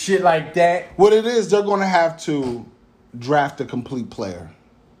 shit like that. What it is, they're gonna have to draft a complete player.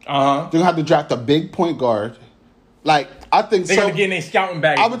 They're gonna have to draft a big point guard. Like, I think they're gonna get in their scouting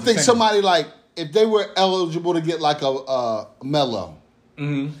bag. I would think somebody like, if they were eligible to get like a Melo,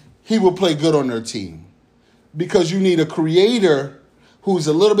 he would play good on their team. Because you need a creator who's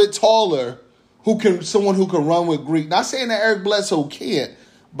a little bit taller, someone who can run with Greek. Not saying that Eric Bledsoe can't,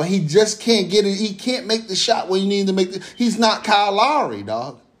 but he just can't get it. He can't make the shot when you need to make he's not Kyle Lowry,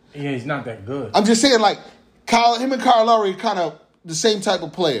 dog. Yeah, he's not that good. I'm just saying, like, him and Kyle Lowry kind of the same type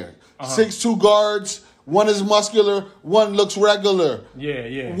of player. 6'2" guards. One is muscular, one looks regular.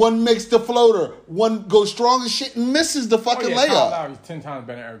 Yeah. One makes the floater. One goes strong as shit and misses the fucking layup. Kyle Lowry's 10 times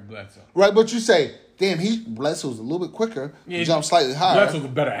better than Eric Bledsoe. Right, but you say, damn, Bledsoe's a little bit quicker. Yeah, jump slightly higher. Bledsoe's a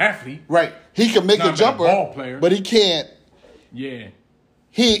better athlete. Right. He can make a jumper, ball player. but he can't. Yeah.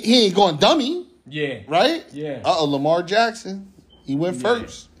 He ain't going dummy. Yeah. Right? Yeah. Lamar Jackson. He went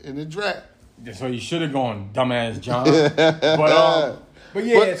first in the draft. So he should have gone dumbass John. But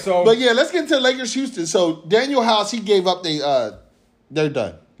yeah, let's get into Lakers Houston. So Daniel House, he gave up they're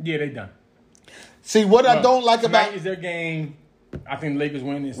done. Yeah, they done. See, what I don't like about is their game. I think the Lakers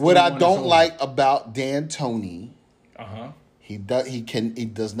win this. What I don't like about D'Antoni, He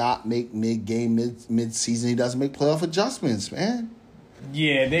does not make mid-game, mid-season. He doesn't make playoff adjustments, man.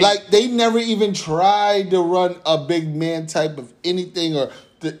 Yeah, they never even tried to run a big man type of anything, or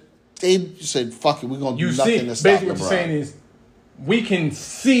they said, "Fuck it, we're gonna do nothing to stop basically LeBron." What you're saying is, we can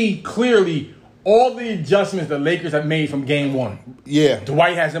see clearly all the adjustments the Lakers have made from game one. Yeah,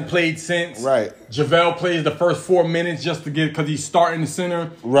 Dwight hasn't played since. Right. JaVale plays the first 4 minutes just to get because he's starting the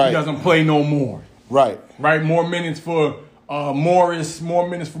center. Right. He doesn't play no more. Right. More minutes for Morris, more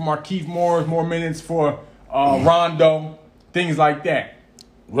minutes for Markieff Morris, more minutes for Rondo, things like that.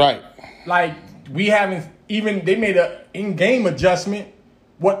 Right. Like, we haven't even, they made a in-game adjustment.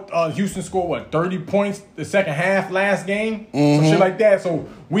 Houston scored, 30 points the second half last game? Some shit like that. So,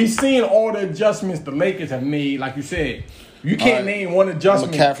 we seeing all the adjustments the Lakers have made, like you said. You can't name one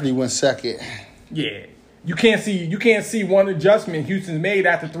adjustment. McCaffrey went second. Yeah. You can't see one adjustment Houston's made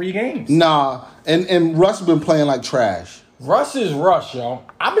after 3 games. Nah. And Russ been playing like trash. Russ is Russ, yo.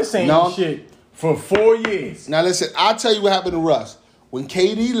 I've been saying this shit for 4 years. Now, listen, I'll tell you what happened to Russ. When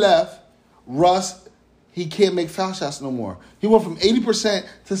KD left, Russ, he can't make foul shots no more. He went from 80%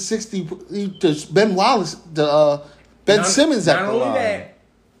 to 60% to Ben Wallace, to Ben Simmons at the line. Not only that,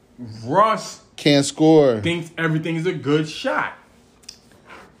 Russ can't score. Thinks everything is a good shot.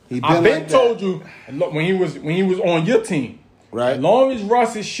 I've been told you when he was on your team. Right. As long as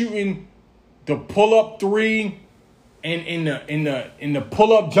Russ is shooting the pull up three and in the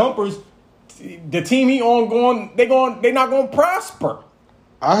pull up jumpers, the team he on they're not going to prosper.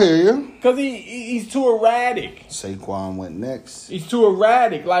 I hear you. Because he's too erratic. Saquon went next. He's too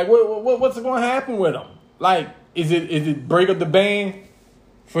erratic. Like, what's going to happen with him? Like, is it break up the band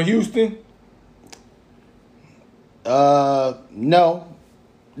for Houston? No.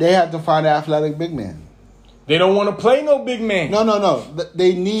 They have to find an athletic big man. They don't want to play no big man. No.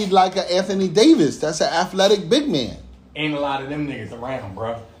 They need like an Anthony Davis. That's an athletic big man. Ain't a lot of them niggas around,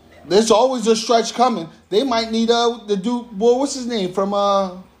 bro. There's always a stretch coming. They might need the dude. Boy, what's his name from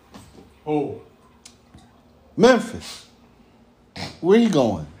Memphis? Where he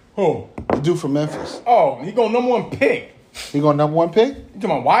going? Who? The dude from Memphis. Oh, he going number 1 pick. He going number 1 pick? You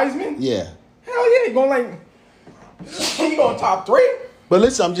talking about Wiseman? Yeah. Hell yeah, he going top 3. But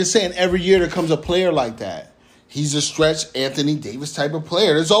listen, I'm just saying, every year there comes a player like that. He's a stretch Anthony Davis type of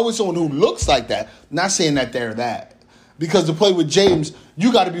player. There's always someone who looks like that. Not saying that they're that. Because to play with James,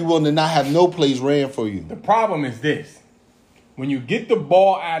 you got to be willing to not have no plays ran for you. The problem is this. When you get the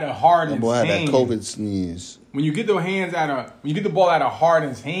ball out of Harden's hand. Boy had that COVID sneeze. When you get the ball out of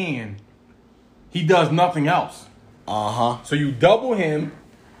Harden's hand, he does nothing else. Uh-huh. So you double him.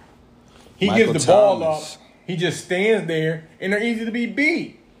 He Michael gives the ball Thomas. up. He just stands there, and they're easy to be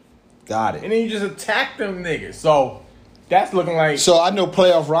beat. Got it. And then you just attack them niggas. So that's looking like. So I know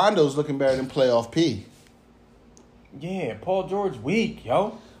playoff Rondo's looking better than playoff P. Yeah, Paul George weak,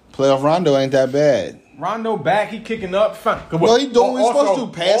 yo. Playoff Rondo ain't that bad. Rondo back, he kicking up. Fine. Well, he doing what he's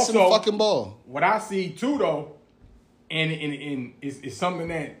supposed to, passing the fucking ball. What I see too, though, and is something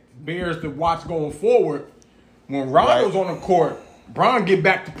that bears to watch going forward. When Rondo's on the court, Bron get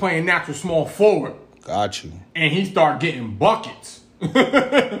back to playing natural small forward. Got you. And he start getting buckets. All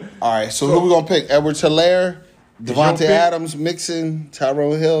right, so who we gonna pick? Edwards-Helaire, Devontae Adams, Mixon,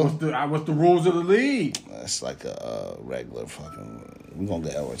 Tyrone Hill. What's the rules of the league? That's like a regular fucking. We gonna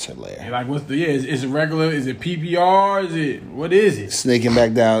get Edwards-Helaire. Like is it regular? Is it PPR? What is it? Sneaking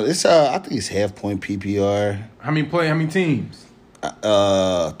back down. It's I think it's half point PPR. How many teams?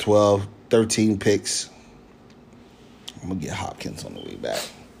 12, 13 picks. I'm gonna get Hopkins on the way back.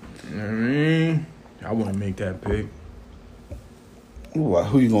 I want to make that pick.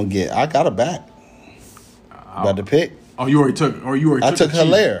 Who you gonna get? I got a back. About to pick. Oh, you already took. I took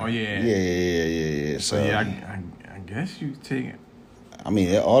Helaire. Oh yeah. Yeah. So I guess you take it. I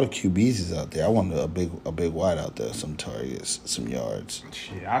mean, all the QBs is out there. I want a big wide out there, some targets, some yards.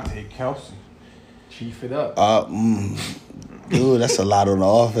 Shit, I take Kelsey. Chief it up. Dude, that's a lot on the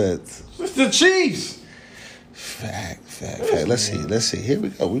offense. It's the Chiefs. Fact. Let's see. Here we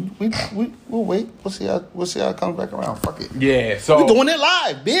go. We'll wait. We'll see how it comes back around. Fuck it. Yeah. So we're doing it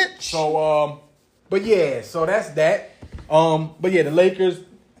live, bitch. So but yeah. So that's that. But yeah, the Lakers,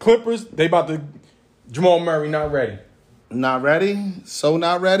 Clippers. They about to. Jamal Murray not ready. Not ready. So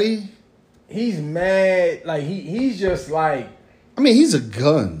not ready. He's mad. Like he's just like. I mean, he's a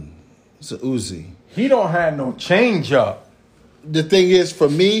gun. He's a Uzi. He don't have no change up. The thing is, for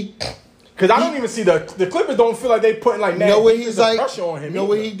me. Because I don't even see the Clippers don't feel like they putting like pressure on him. You know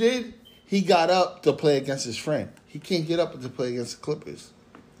what he did? He got up to play against his friend. He can't get up to play against the Clippers.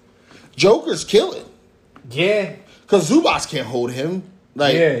 Joker's killing. Yeah. Because Zubac can't hold him.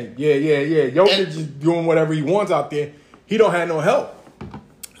 Like, yeah. Jokic is doing whatever he wants out there. he don't have no help.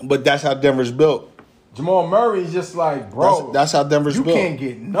 But that's how Denver's built. Jamal Murray's just like, bro. That's how Denver's you built. You can't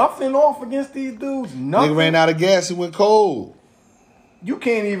get nothing off against these dudes. Nothing. Nigga ran out of gas and went cold. You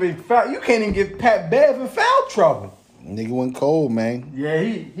can't even get Pat Bev in foul trouble. Nigga went cold, man. Yeah,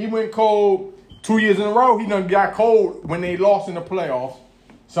 he went cold 2 years in a row. He done got cold when they lost in the playoffs.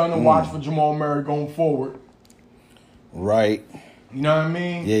 Something to watch for Jamal Murray going forward. Right. You know what I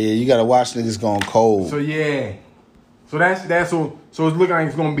mean? Yeah, you gotta watch niggas going cold. So yeah. So that's so it's looking like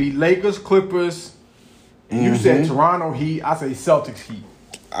it's gonna be Lakers, Clippers. And you said Toronto Heat. I say Celtics Heat.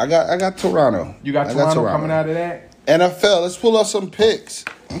 I got Toronto. You got Toronto coming out of that? NFL, let's pull up some picks.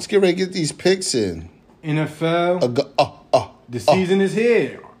 Let's get ready to get these picks in. NFL. The season is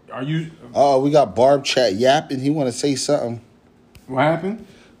here. Are you? Oh, we got Barb chat yapping. He want to say something. What happened?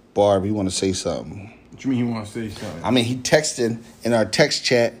 Barb, he want to say something. What you mean he want to say something? I mean, he texting in our text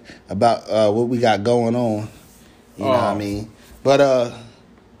chat about what we got going on. You know what I mean? But,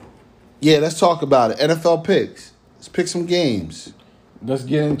 yeah, let's talk about it. NFL picks. Let's pick some games. Let's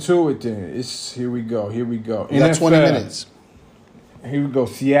get into it then. Here we go. We got 20 minutes. Here we go.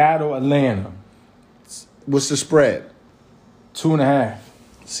 Seattle, Atlanta. What's the spread? 2.5.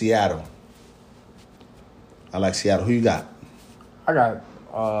 Seattle. I like Seattle. Who you got? I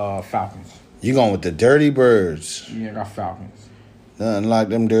got Falcons. You going with the Dirty Birds? Yeah, I got Falcons. Nothing like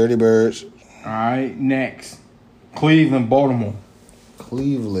them Dirty Birds. All right, next. Cleveland, Baltimore.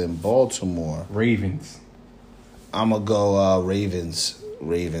 Cleveland, Baltimore. Ravens. I'm going to go Ravens.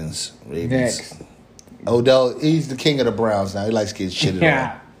 Next. Odell, he's the king of the Browns now. He likes getting shitted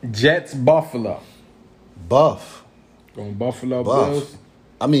on. Jets, Buffalo. Buff. Going Buffalo Bills.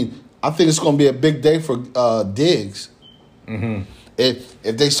 I mean, I think it's going to be a big day for Diggs. Mm-hmm. If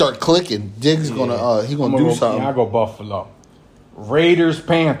they start clicking, Diggs is gonna he gonna do something. Yeah, I go Buffalo. Raiders,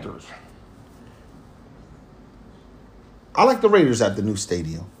 Panthers. I like the Raiders at the new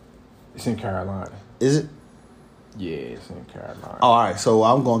stadium. It's in Carolina. Is it? Yeah, it's in Carolina. Oh, all right, so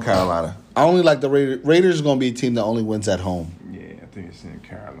I'm going Carolina. I only like the Raiders. Raiders are going to be a team that only wins at home. Yeah, I think it's in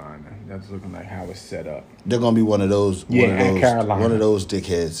Carolina. That's looking like how it's set up. They're going to be one of those. Carolina. One of those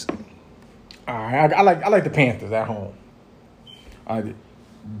dickheads. All right, I like the Panthers at home.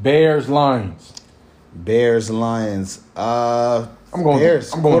 Bears, Lions. Bears, Lions. I'm going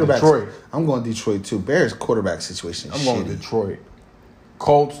Detroit. I'm going Detroit too. Bears quarterback situation. I'm going Detroit.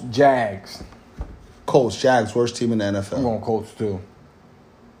 Colts, Jags. Colts, Jags, worst team in the NFL. I'm going Colts too.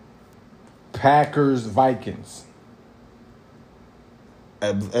 Packers, Vikings.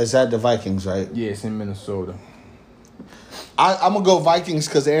 Is that the Vikings, right? Yeah, it's in Minnesota. I'm going to go Vikings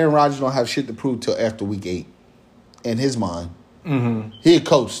because Aaron Rodgers don't have shit to prove till after week 8. In his mind. Mm-hmm. He a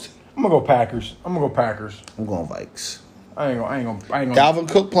coast. I'm going to go Packers. I'm going Vikes. I ain't gonna. Dalvin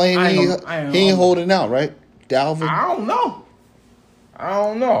Cook playing, he ain't holding out, right? Dalvin? I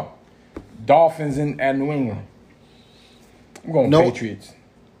don't know. Dolphins at New England. I'm going Patriots.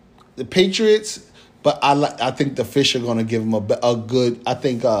 The Patriots, but I think the Fish are going to give them a good. I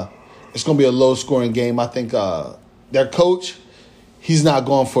think it's going to be a low scoring game. I think their coach, he's not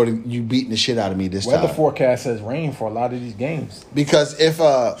going for you beating the shit out of me this time. Weather forecast says rain for a lot of these games. Because if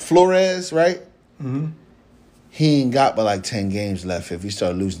Flores, right, he ain't got but like 10 games left. If he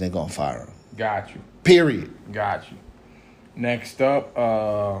start losing, they're going to fire him. Got you. Period. Got you. Next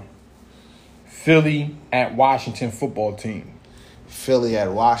up, Philly at Washington football team. Philly at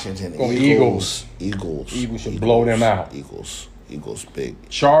Washington. Eagles. Eagles should blow them out. Eagles big.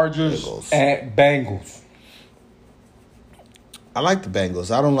 Chargers Eagles. at Bengals. I like the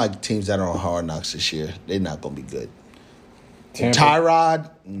Bengals. I don't like teams that are on Hard Knocks this year. They're not going to be good. Tyrod,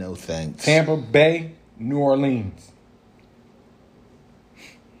 no thanks. Tampa Bay, New Orleans.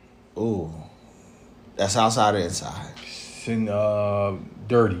 Ooh. That's outside or inside? It's in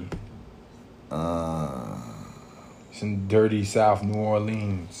dirty. It's in dirty South New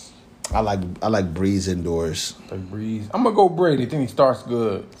Orleans. I like Breeze indoors. Like Breeze. I'm going to go Brady. I think he starts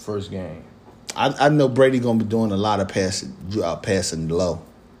good first game. I know Brady going to be doing a lot of passing low.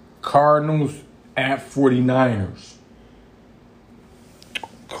 Cardinals at 49ers.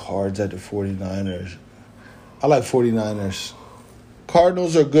 Cards at the 49ers. I like 49ers.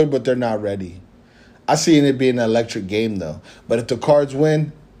 Cardinals are good, but they're not ready. I see it being an electric game, though. But if the Cards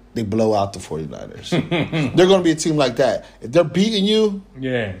win, they blow out the 49ers. They're going to be a team like that. If they're beating you,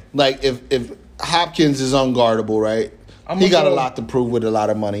 like if Hopkins is unguardable, right? He got a lot to prove with a lot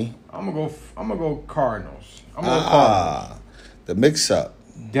of money. I'm gonna go Cardinals. The mix-up.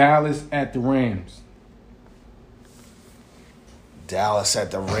 Dallas at the Rams. Dallas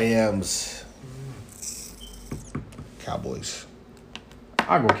at the Rams. Cowboys.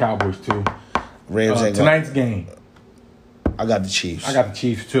 I go Cowboys too. Rams ain't tonight's game. I got the Chiefs. I got the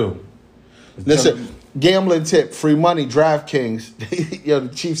Chiefs too. Listen, gambling tip, free money, DraftKings. Yo,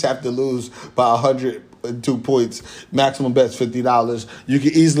 the Chiefs have to lose by 102 points. Maximum bet's $50. You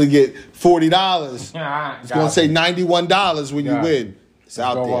can easily get $40. It's going to say $91 when you win. It's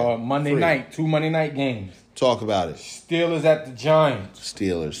out there. Monday night, 2 Monday night games. Talk about it. Steelers at the Giants.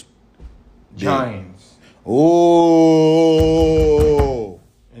 Steelers. Giants. Oh.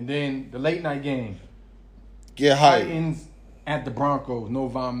 And then the late night game. Get hype. Titans at the Broncos. No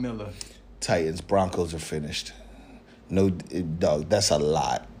Von Miller. Titans, Broncos are finished. No, dog, that's a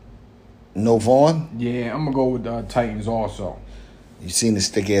lot. No Vaughn? Yeah, I'm going to go with the Titans also. You seen the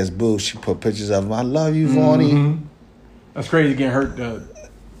stick-ass boo. She put pictures of him. I love you, Vaughnie. Mm-hmm. That's crazy getting hurt.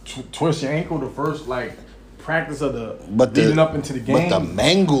 Twist your ankle the first, practice of leading up into the game. But the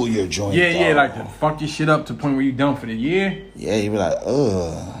mangle your joint. Yeah, like to fuck your shit up to the point where you done for the year. Yeah, you be like,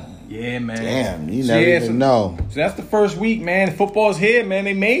 ugh. Yeah, man. Damn, you never even know. So that's the first week, man. Football's here, man.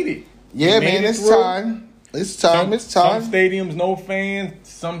 They made it. Yeah, man, it's time. It's time. Some stadiums, no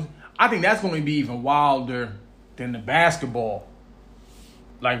fans. I think that's going to be even wilder than the basketball.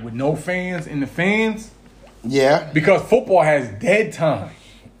 Like with no fans and the fans. Yeah. Because football has dead time.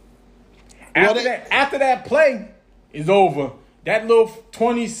 After that play is over, that little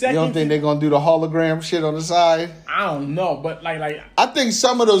 20 seconds. You don't think they're going to do the hologram shit on the side? I don't know, but like I think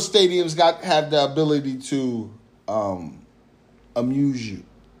some of those stadiums have the ability to amuse you.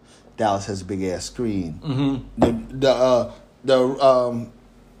 Dallas has a big ass screen. Mm-hmm.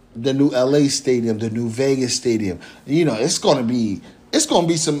 The new LA stadium, the new Vegas stadium. You know, it's gonna be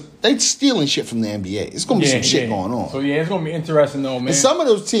some. They stealing shit from the NBA. It's gonna be some shit going on. So it's gonna be interesting though, man. And some of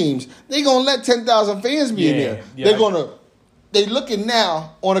those teams, they gonna let 10,000 fans be in there. Yeah, they looking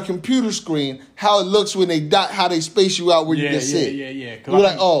now on a computer screen how it looks when how they space you out where you can sit. Yeah.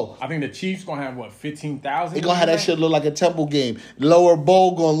 I think the Chiefs gonna have 15,000. They gonna have that shit look like a Temple game. Lower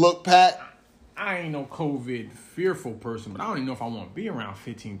bowl gonna look packed. I ain't no COVID fearful person, but I don't even know if I want to be around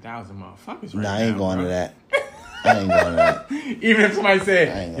 15,000 motherfuckers right now. I ain't going to that. I ain't going to that. Even if somebody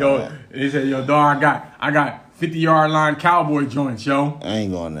said, dog, I got 50-yard line cowboy joints, yo. I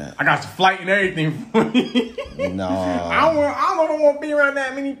ain't going to that. I got some flight and everything for you. No. I don't want to be around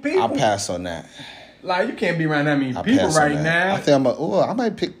that many people. I'll pass on that. Like, you can't be around that many people right now. I think I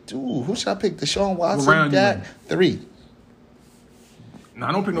might pick, who should I pick? Deshaun Watson? 3. No,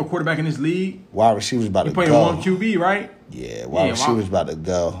 I don't pick no quarterback in this league. Wide receiver's about to go. You playing one QB, right? Yeah, wide receiver's about to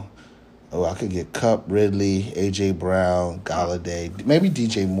go. Oh, I could get Kupp, Ridley, A.J. Brown, Galladay, maybe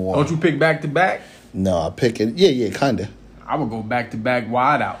DJ Moore. Don't you pick back-to-back? No, I pick it. Yeah, kind of. I would go back-to-back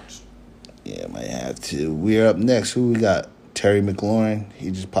wideouts. Yeah, might have to. We're up next. Who we got? Terry McLaurin. He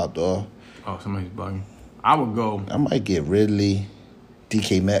just popped off. Oh, somebody's bugging. I would go. I might get Ridley,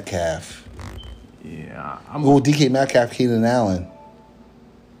 DK Metcalf. Yeah. DK Metcalf, Keenan Allen.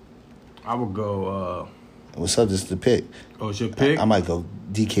 I would go. What's up? This is the pick. Oh, it's your pick? I might go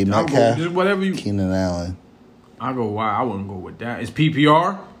DK Metcalf. Just whatever you. Keenan Allen. I'll go wide. I wouldn't go with that. It's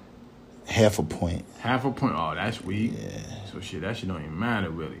PPR? Half a point. Half a point? Oh, that's weak. Yeah. So, that shit don't even matter,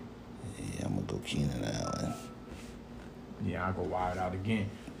 really. Yeah, I'm going to go Keenan Allen. Yeah, I'll go wide out again.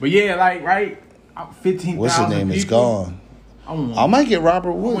 But, yeah, right? 15,000 What's his name? people, is gone. I might get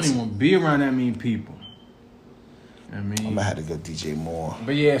Robert Woods. I wouldn't even want to be around that many people. I'm going to have to go DJ Moore.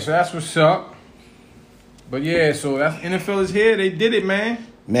 But, yeah, so that's what's up. But, yeah, so that's NFL is here. They did it, man.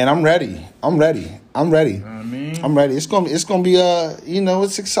 Man, I'm ready. I'm ready. I'm ready. It's gonna be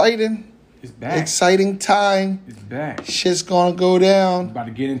it's exciting. It's back. Exciting time. It's back. Shit's gonna go down. About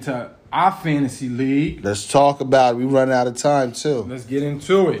to get into our fantasy league. Let's talk about it. We running out of time too. Let's get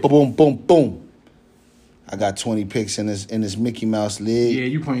into it. Boom, boom, boom. I got 20 picks in this Mickey Mouse league. Yeah,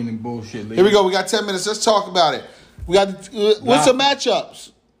 you playing in bullshit league. Here we go. We got 10 minutes. Let's talk about it. We got what's the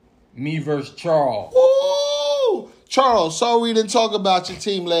matchups? Me versus Charles. Ooh, Charles. Sorry we didn't talk about your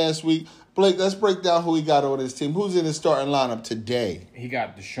team last week. Blake, let's break down who he got on his team. Who's in his starting lineup today? He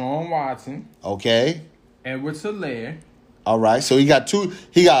got Deshaun Watson. Okay. Edwards-Helaire. All right. So he got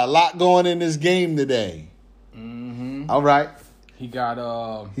a lot going in this game today. Mm-hmm. All right. He got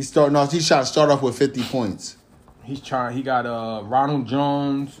He's trying to start off with 50 points. He got Ronald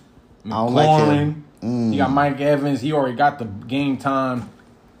Jones, McLaurin. I don't like him. He got Mike Evans. He already got the game time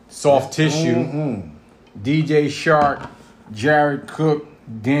soft tissue. DJ Shark, Jared Cook,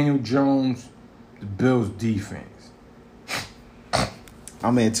 Daniel Jones, the Bills defense.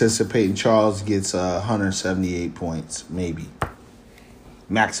 I'm anticipating Charles gets 178 points, maybe.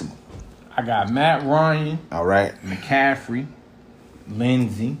 Maximum. I got Matt Ryan. All right. McCaffrey,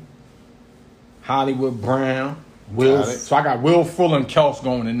 Lindsey, Hollywood Brown, So I got Will Fuller and Kels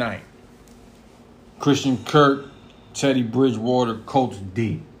going tonight. Christian Kirk, Teddy Bridgewater, Colts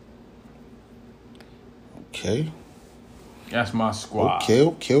D. Okay. That's my squad.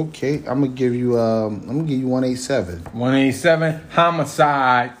 Okay. I'm gonna give you 187. 187.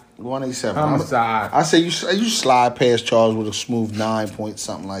 Homicide. 187. Homicide. I say you slide past Charles with a smooth 9 point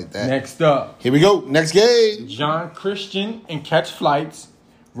something like that. Next up, Here we go. Next game. John Christian and Catch Flights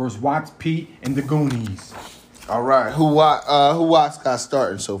versus Watts Pete and the Goonies. All right. Who Watts got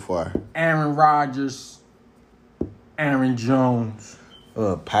starting so far? Aaron Rodgers, Aaron Jones,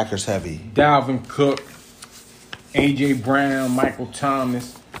 Packers heavy. Dalvin Cook, A.J. Brown, Michael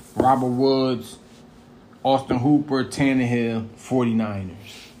Thomas, Robert Woods, Austin Hooper, Tannehill, 49ers.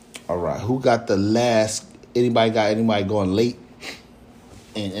 All right. Who got the last? Anybody got anybody going late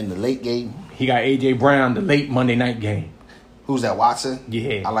in the late game? He got A.J. Brown, the late Monday night game. Who's that? Watson.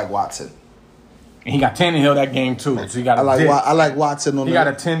 Yeah. I like Watson. And he got Tannehill that game, too. So he got I like Watson on. He got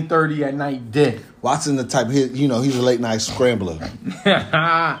a 10:30 at night dick. Watson the type he's a late night scrambler.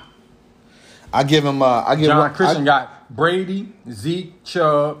 I give him. John Christian got Brady, Zeke,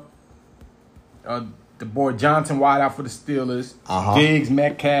 Chubb, the boy Johnson wide out for the Steelers, Diggs,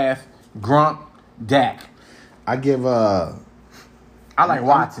 Metcalf, Grunt, Dak. I give. I like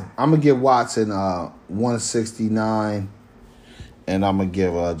Watson. I'm gonna give Watson 169, and I'm gonna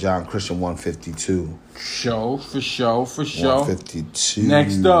give John Christian 152. For sure. 152.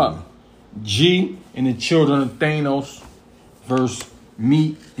 Next up, G and the Children of Thanos versus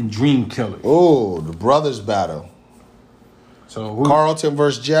Meat and Dream Killers. Oh, the brothers battle. So Carlton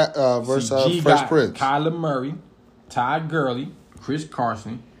versus G Fresh got Prince. Kyler Murray, Todd Gurley, Chris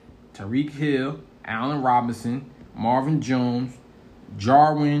Carson, Tyreek Hill, Allen Robinson, Marvin Jones,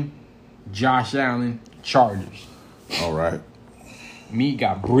 Jarwin, Josh Allen, Chargers. All right. Me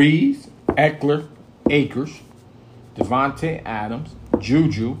got Breeze, Eckler, Akers, Devontae Adams,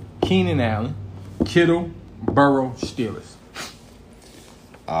 Juju, Keenan Allen, Kittle, Burrow, Steelers.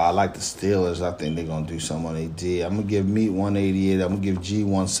 I like the Steelers. I think they're going to do something on AD. I'm going to give Meat 188. I'm going to give G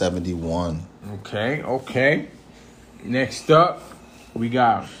 171. Okay. Next up, we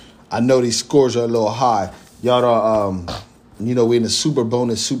got... I know these scores are a little high. Y'all are, we're in the super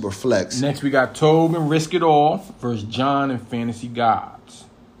bonus, super flex. Next, we got Tobe and Risk It All versus John and Fantasy Gods.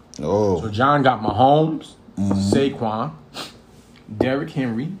 Oh. So John got Mahomes, Saquon, Derrick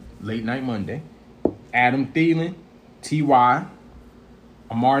Henry, Late Night Monday, Adam Thielen, T.Y.,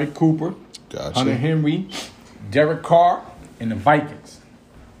 Amari Cooper, Gotcha. Hunter Henry, Derek Carr, and the Vikings.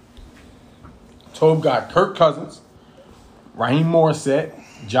 Tobe got Kirk Cousins, Raheem Morissette,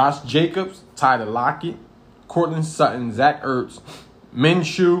 Josh Jacobs, Tyler Lockett, Cortland Sutton, Zach Ertz,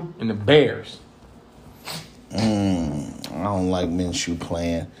 Minshew, and the Bears. I don't like Minshew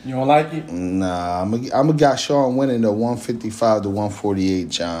playing. You don't like it? Nah, I'm a got Sean winning the 155 to 148,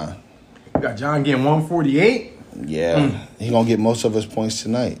 John. You got John getting 148? Yeah. He going to get most of his points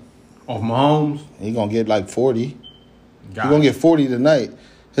tonight. Off Mahomes? He going to get like 40. He going to get 40 tonight.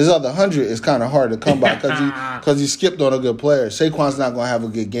 His other 100 is kind of hard to come by because he skipped on a good player. Saquon's not going to have a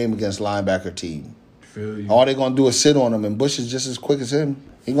good game against linebacker team. Feel you. All they're going to do is sit on him, and Bush is just as quick as him.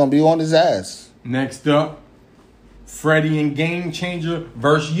 He's going to be on his ass. Next up, Freddie and Game Changer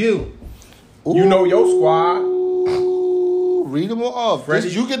versus you. You know your squad. Read them all off.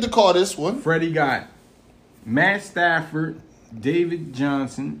 You get to call this one. Freddie got Matt Stafford, David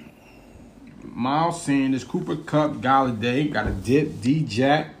Johnson, Miles Sanders, Cooper Kupp, Galladay, got a dip,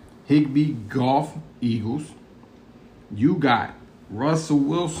 D-Jack, Higbee, Goff, Eagles. You got Russell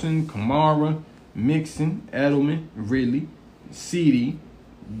Wilson, Kamara, Mixon, Edelman, Ridley, CeeDee,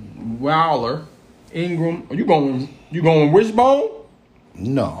 Waller, Ingram. Are you going Wishbone?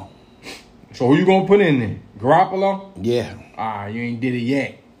 No. So who you gonna put in there? Garoppolo? Yeah. You ain't did it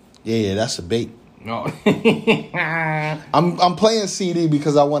yet. Yeah, that's a bait. No. I'm playing CD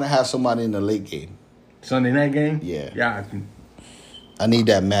because I want to have somebody in the late game. Sunday night game? Yeah. I need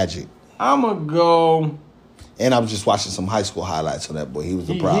that magic. I'm going to go. And I was just watching some high school highlights on that boy. He was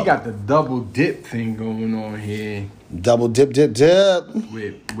the problem. He got the double dip thing going on here. Double dip.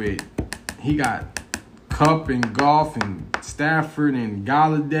 With he got Kupp and Goff and Stafford and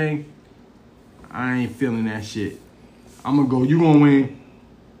Galladay. I ain't feeling that shit. I'm going to go. You going to win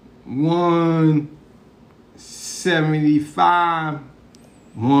 175,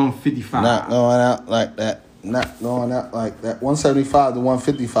 155. Not going out like that. 175 to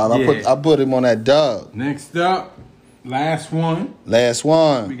 155. Yeah. I put him on that dub. Next up, last one.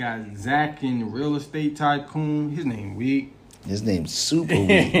 We got Zach in the Real Estate Tycoon. His name weak. His name's super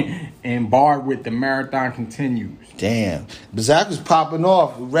weak. And Bard with the Marathon Continues. Damn. But Zach is popping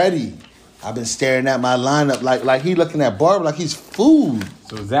off. Ready. I've been staring at my lineup like he looking at Barb like he's food.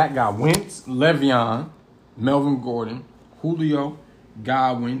 So Zach got Wentz, Le'Veon, Melvin Gordon, Julio,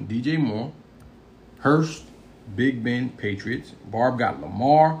 Godwin, DJ Moore, Hurst, Big Ben, Patriots. Barb got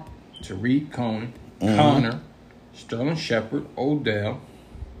Lamar, Tariq Cohen, Connor, Sterling Shepard, Odell,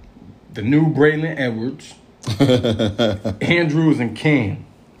 the new Braylon Edwards, Andrews, and Cam,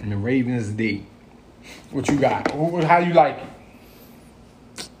 and the Ravens D. What you got? How you like it?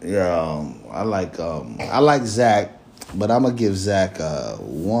 Yeah, I like Zach, but I'm gonna give Zach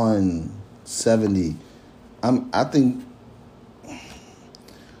 170. I think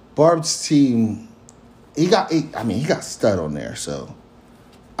Barb's team. He got stud on there, so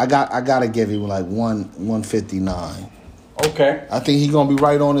I gotta give him like 159. Okay. I think he's gonna be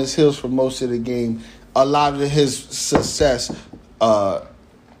right on his heels for most of the game. A lot of his success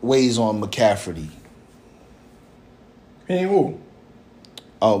weighs on McCaffrey. Hey, who?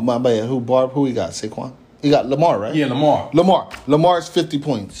 Oh, my bad. Who, Barb? Who he got? Saquon? He got Lamar, right? Yeah, Lamar. Lamar's 50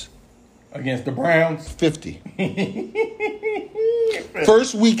 points. Against the Browns? 50.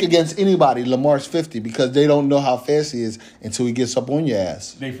 First week against anybody, Lamar's 50 because they don't know how fast he is until he gets up on your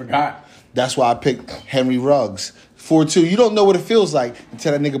ass. They forgot. That's why I picked Henry Ruggs. 4-2. You don't know what it feels like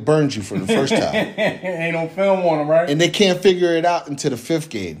until that nigga burns you for the first time. Ain't no film on him, right? And they can't figure it out until the fifth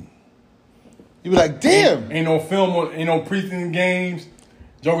game. You be like, damn. Ain't no film on, ain't no preseason games.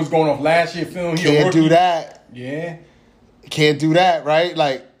 Joker's going off last year film. Can't do that. Yeah. Can't do that, right?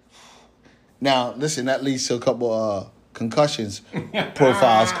 Like, now, listen, that leads to a couple concussions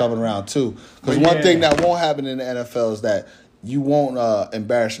profiles coming around, too. Because one thing that won't happen in the NFL is that you won't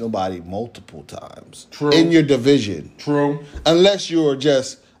embarrass nobody multiple times. True. In your division. True. Unless you're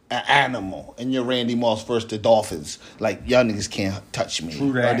just an animal and you're Randy Moss versus the Dolphins. Like, y'all niggas can't touch me.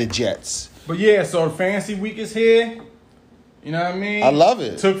 True that. Or the Jets. But yeah, so the fantasy week is here. You know what I mean? I love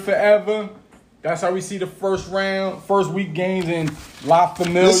it. Took forever. That's how we see the first week games in La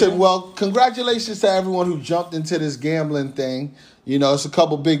Familia. Listen, well, congratulations to everyone who jumped into this gambling thing. You know, it's a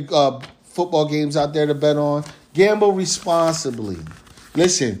couple big football games out there to bet on. Gamble responsibly.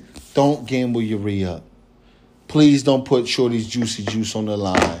 Listen, don't gamble your re-up. Please don't put Shorty's Juicy Juice on the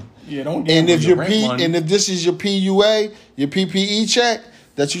line. Yeah, don't gamble And if money. and if this is your PUA, your PPE check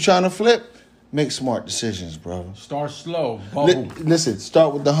that you're trying to flip, make smart decisions, brother. Start slow. Bubble. Listen,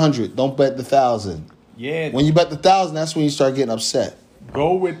 start with the 100. Don't bet the 1,000. Yeah. When you bet the 1,000, that's when you start getting upset.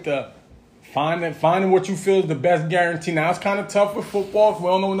 Go with the finding what you feel is the best guarantee. Now, it's kind of tough with football because we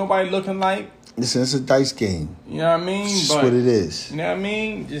don't know what nobody looking like. Listen, it's a dice game. You know what I mean? That's what it is. You know what I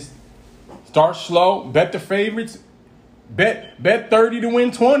mean? Just start slow. Bet the favorites. Bet 30 to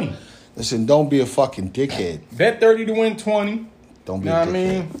win 20. Listen, don't be a fucking dickhead. Bet 30 to win 20. Don't be You know a what I dickhead.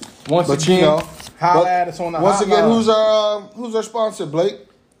 mean? Once But again, you know, holla at us on the once again, hotline. who's our sponsor, Blake?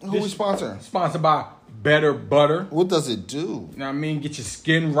 Who we sponsor? Sponsored by Better Butter. What does it do? You know what I mean? Get your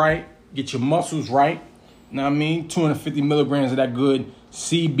skin right. Get your muscles right. You know what I mean? 250 milligrams of that good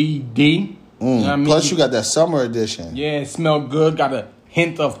CBD. You know what I mean? Plus, you got that summer edition. Yeah, it smell good. Got a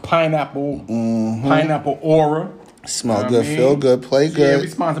hint of pineapple aura. Smell You know good, what I mean? feel good, play Yeah, good. we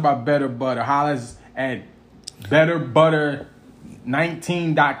sponsored by Better Butter. Holla us at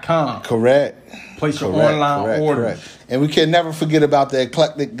betterbutter19.com. Correct. Place your online orders. Correct. And we can never forget about the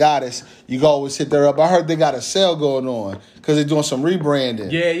Eclectic Goddess. You can always hit her up. I heard they got a sale going on because they're doing some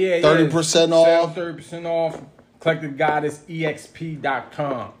rebranding. Yeah. 30% off. 30% off.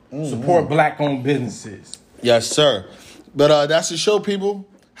 EclecticGoddessEXP.com. Support black-owned businesses. Yes, sir. But that's the show, people.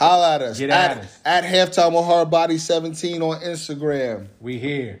 Holla at us. Get at us. At Halftime with Hardbody17 on Instagram. We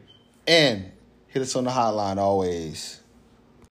here. And hit us on the hotline always.